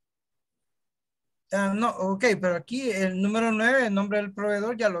pestañita. no, ok, pero aquí el número 9, el nombre del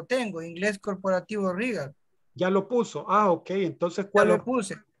proveedor ya lo tengo, Inglés Corporativo Regal. Ya lo puso. Ah, ok. Entonces,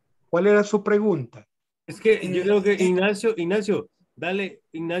 ¿cuál era su pregunta? Es que yo creo que Ignacio, Ignacio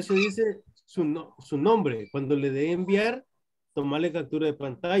dice su nombre. Cuando le dé enviar, tomarle captura de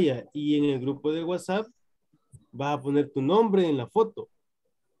pantalla y en el grupo de WhatsApp vas a poner tu nombre en la foto.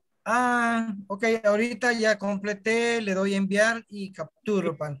 Ah, ok, ahorita ya completé, le doy enviar y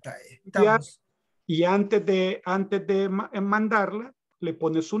capturo pantalla. Estamos. Y antes de mandarla, le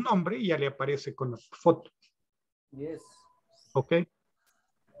pone su nombre y ya le aparece con la foto. Yes. Ok.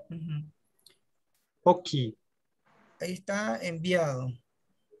 Ok. Ahí está enviado.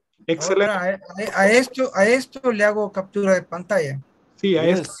 Excelente. Ahora, a esto le hago captura de pantalla. Sí, a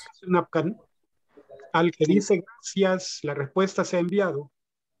esto al que dice gracias, la respuesta se ha enviado.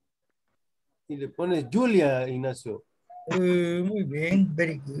 Y le pones Julia, Ignacio. Muy bien,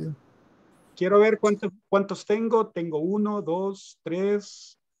 very good. Quiero ver cuántos tengo. Tengo 1, 2,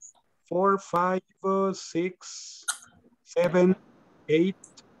 3, 4, 5, 6, 7, 8,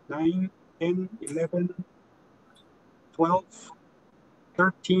 9, 10, 11, 12,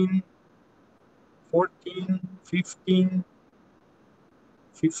 13, 14, 15,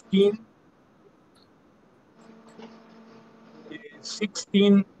 16,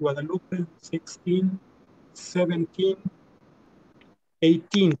 16, Guadalupe, 16, 17,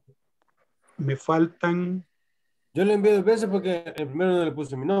 18. Me faltan. Yo le envié 2 veces porque el primero no le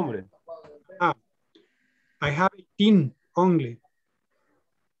puse mi nombre. I have 18 only.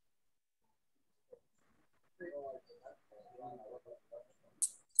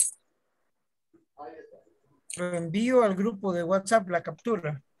 Lo envío al grupo de WhatsApp la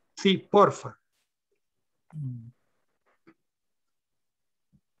captura. Sí, porfa.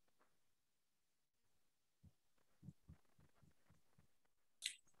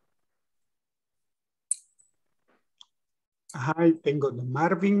 Ajá, tengo de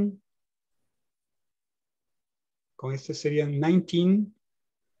Marvin. Con este serían 19.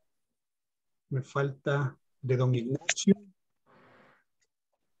 Me falta de Don Ignacio.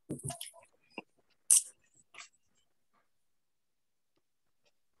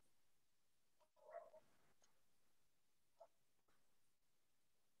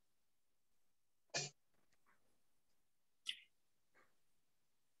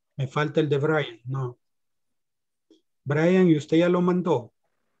 Me falta el de Brian, no. Brian, ¿y usted ya lo mandó?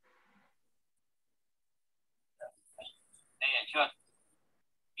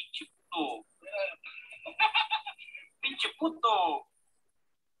 Pinche puto. Pinche puto.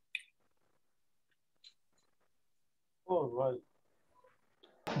 Oh, right.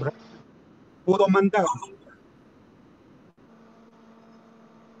 Brian, ¿pudo mandar?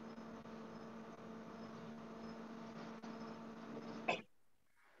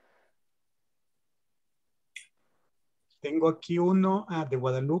 Tengo aquí uno de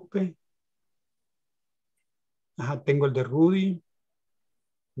Guadalupe. Ajá, tengo el de Rudy,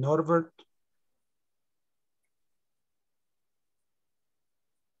 Norbert.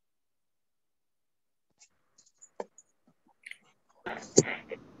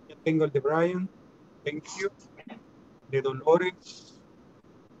 Ya tengo el de Brian. Thank you. De Dolores.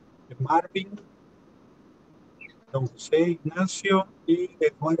 De Marvin. Don José Ignacio y de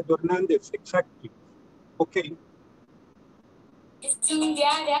Eduardo Hernández. Exacto. Ok.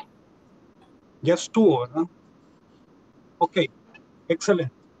 Ya estuvo, ¿no? Ok.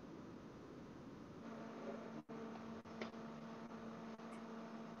 Excelente.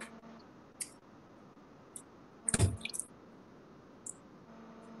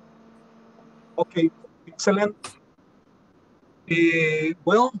 Okay, excellent.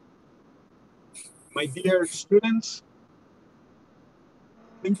 Well, my dear students,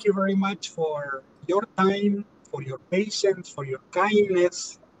 thank you very much for your time, for your patience, for your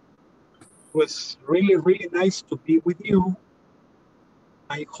kindness. It was really, really nice to be with you.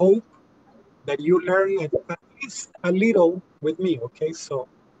 I hope that you learned at least a little with me, okay? So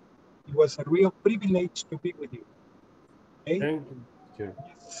it was a real privilege to be with you, okay? Thank you. Sure.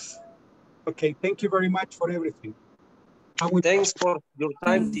 Yes. Okay, thank you very much for everything. Thanks for your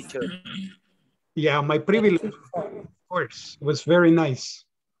time, teacher. Yeah, my privilege, of course. It was very nice.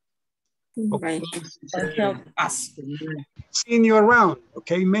 Okay. Seeing you around,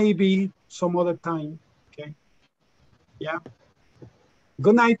 okay? Maybe some other time, okay? Yeah.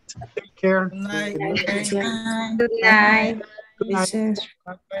 Good night. Take care. Good night. Good night. Good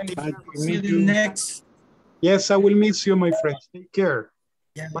night. See you next. Yes, I will miss you, my friends. Take care.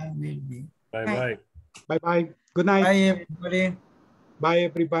 Yeah, will be. Bye-bye. Bye-bye. Good night. Bye, everybody. Bye,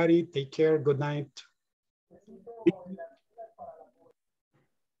 everybody. Take care. Good night.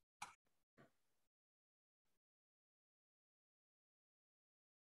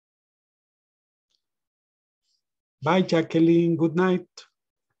 Bye, Jacqueline. Good night.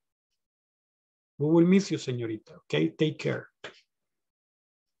 We will miss you, señorita. Okay, take care.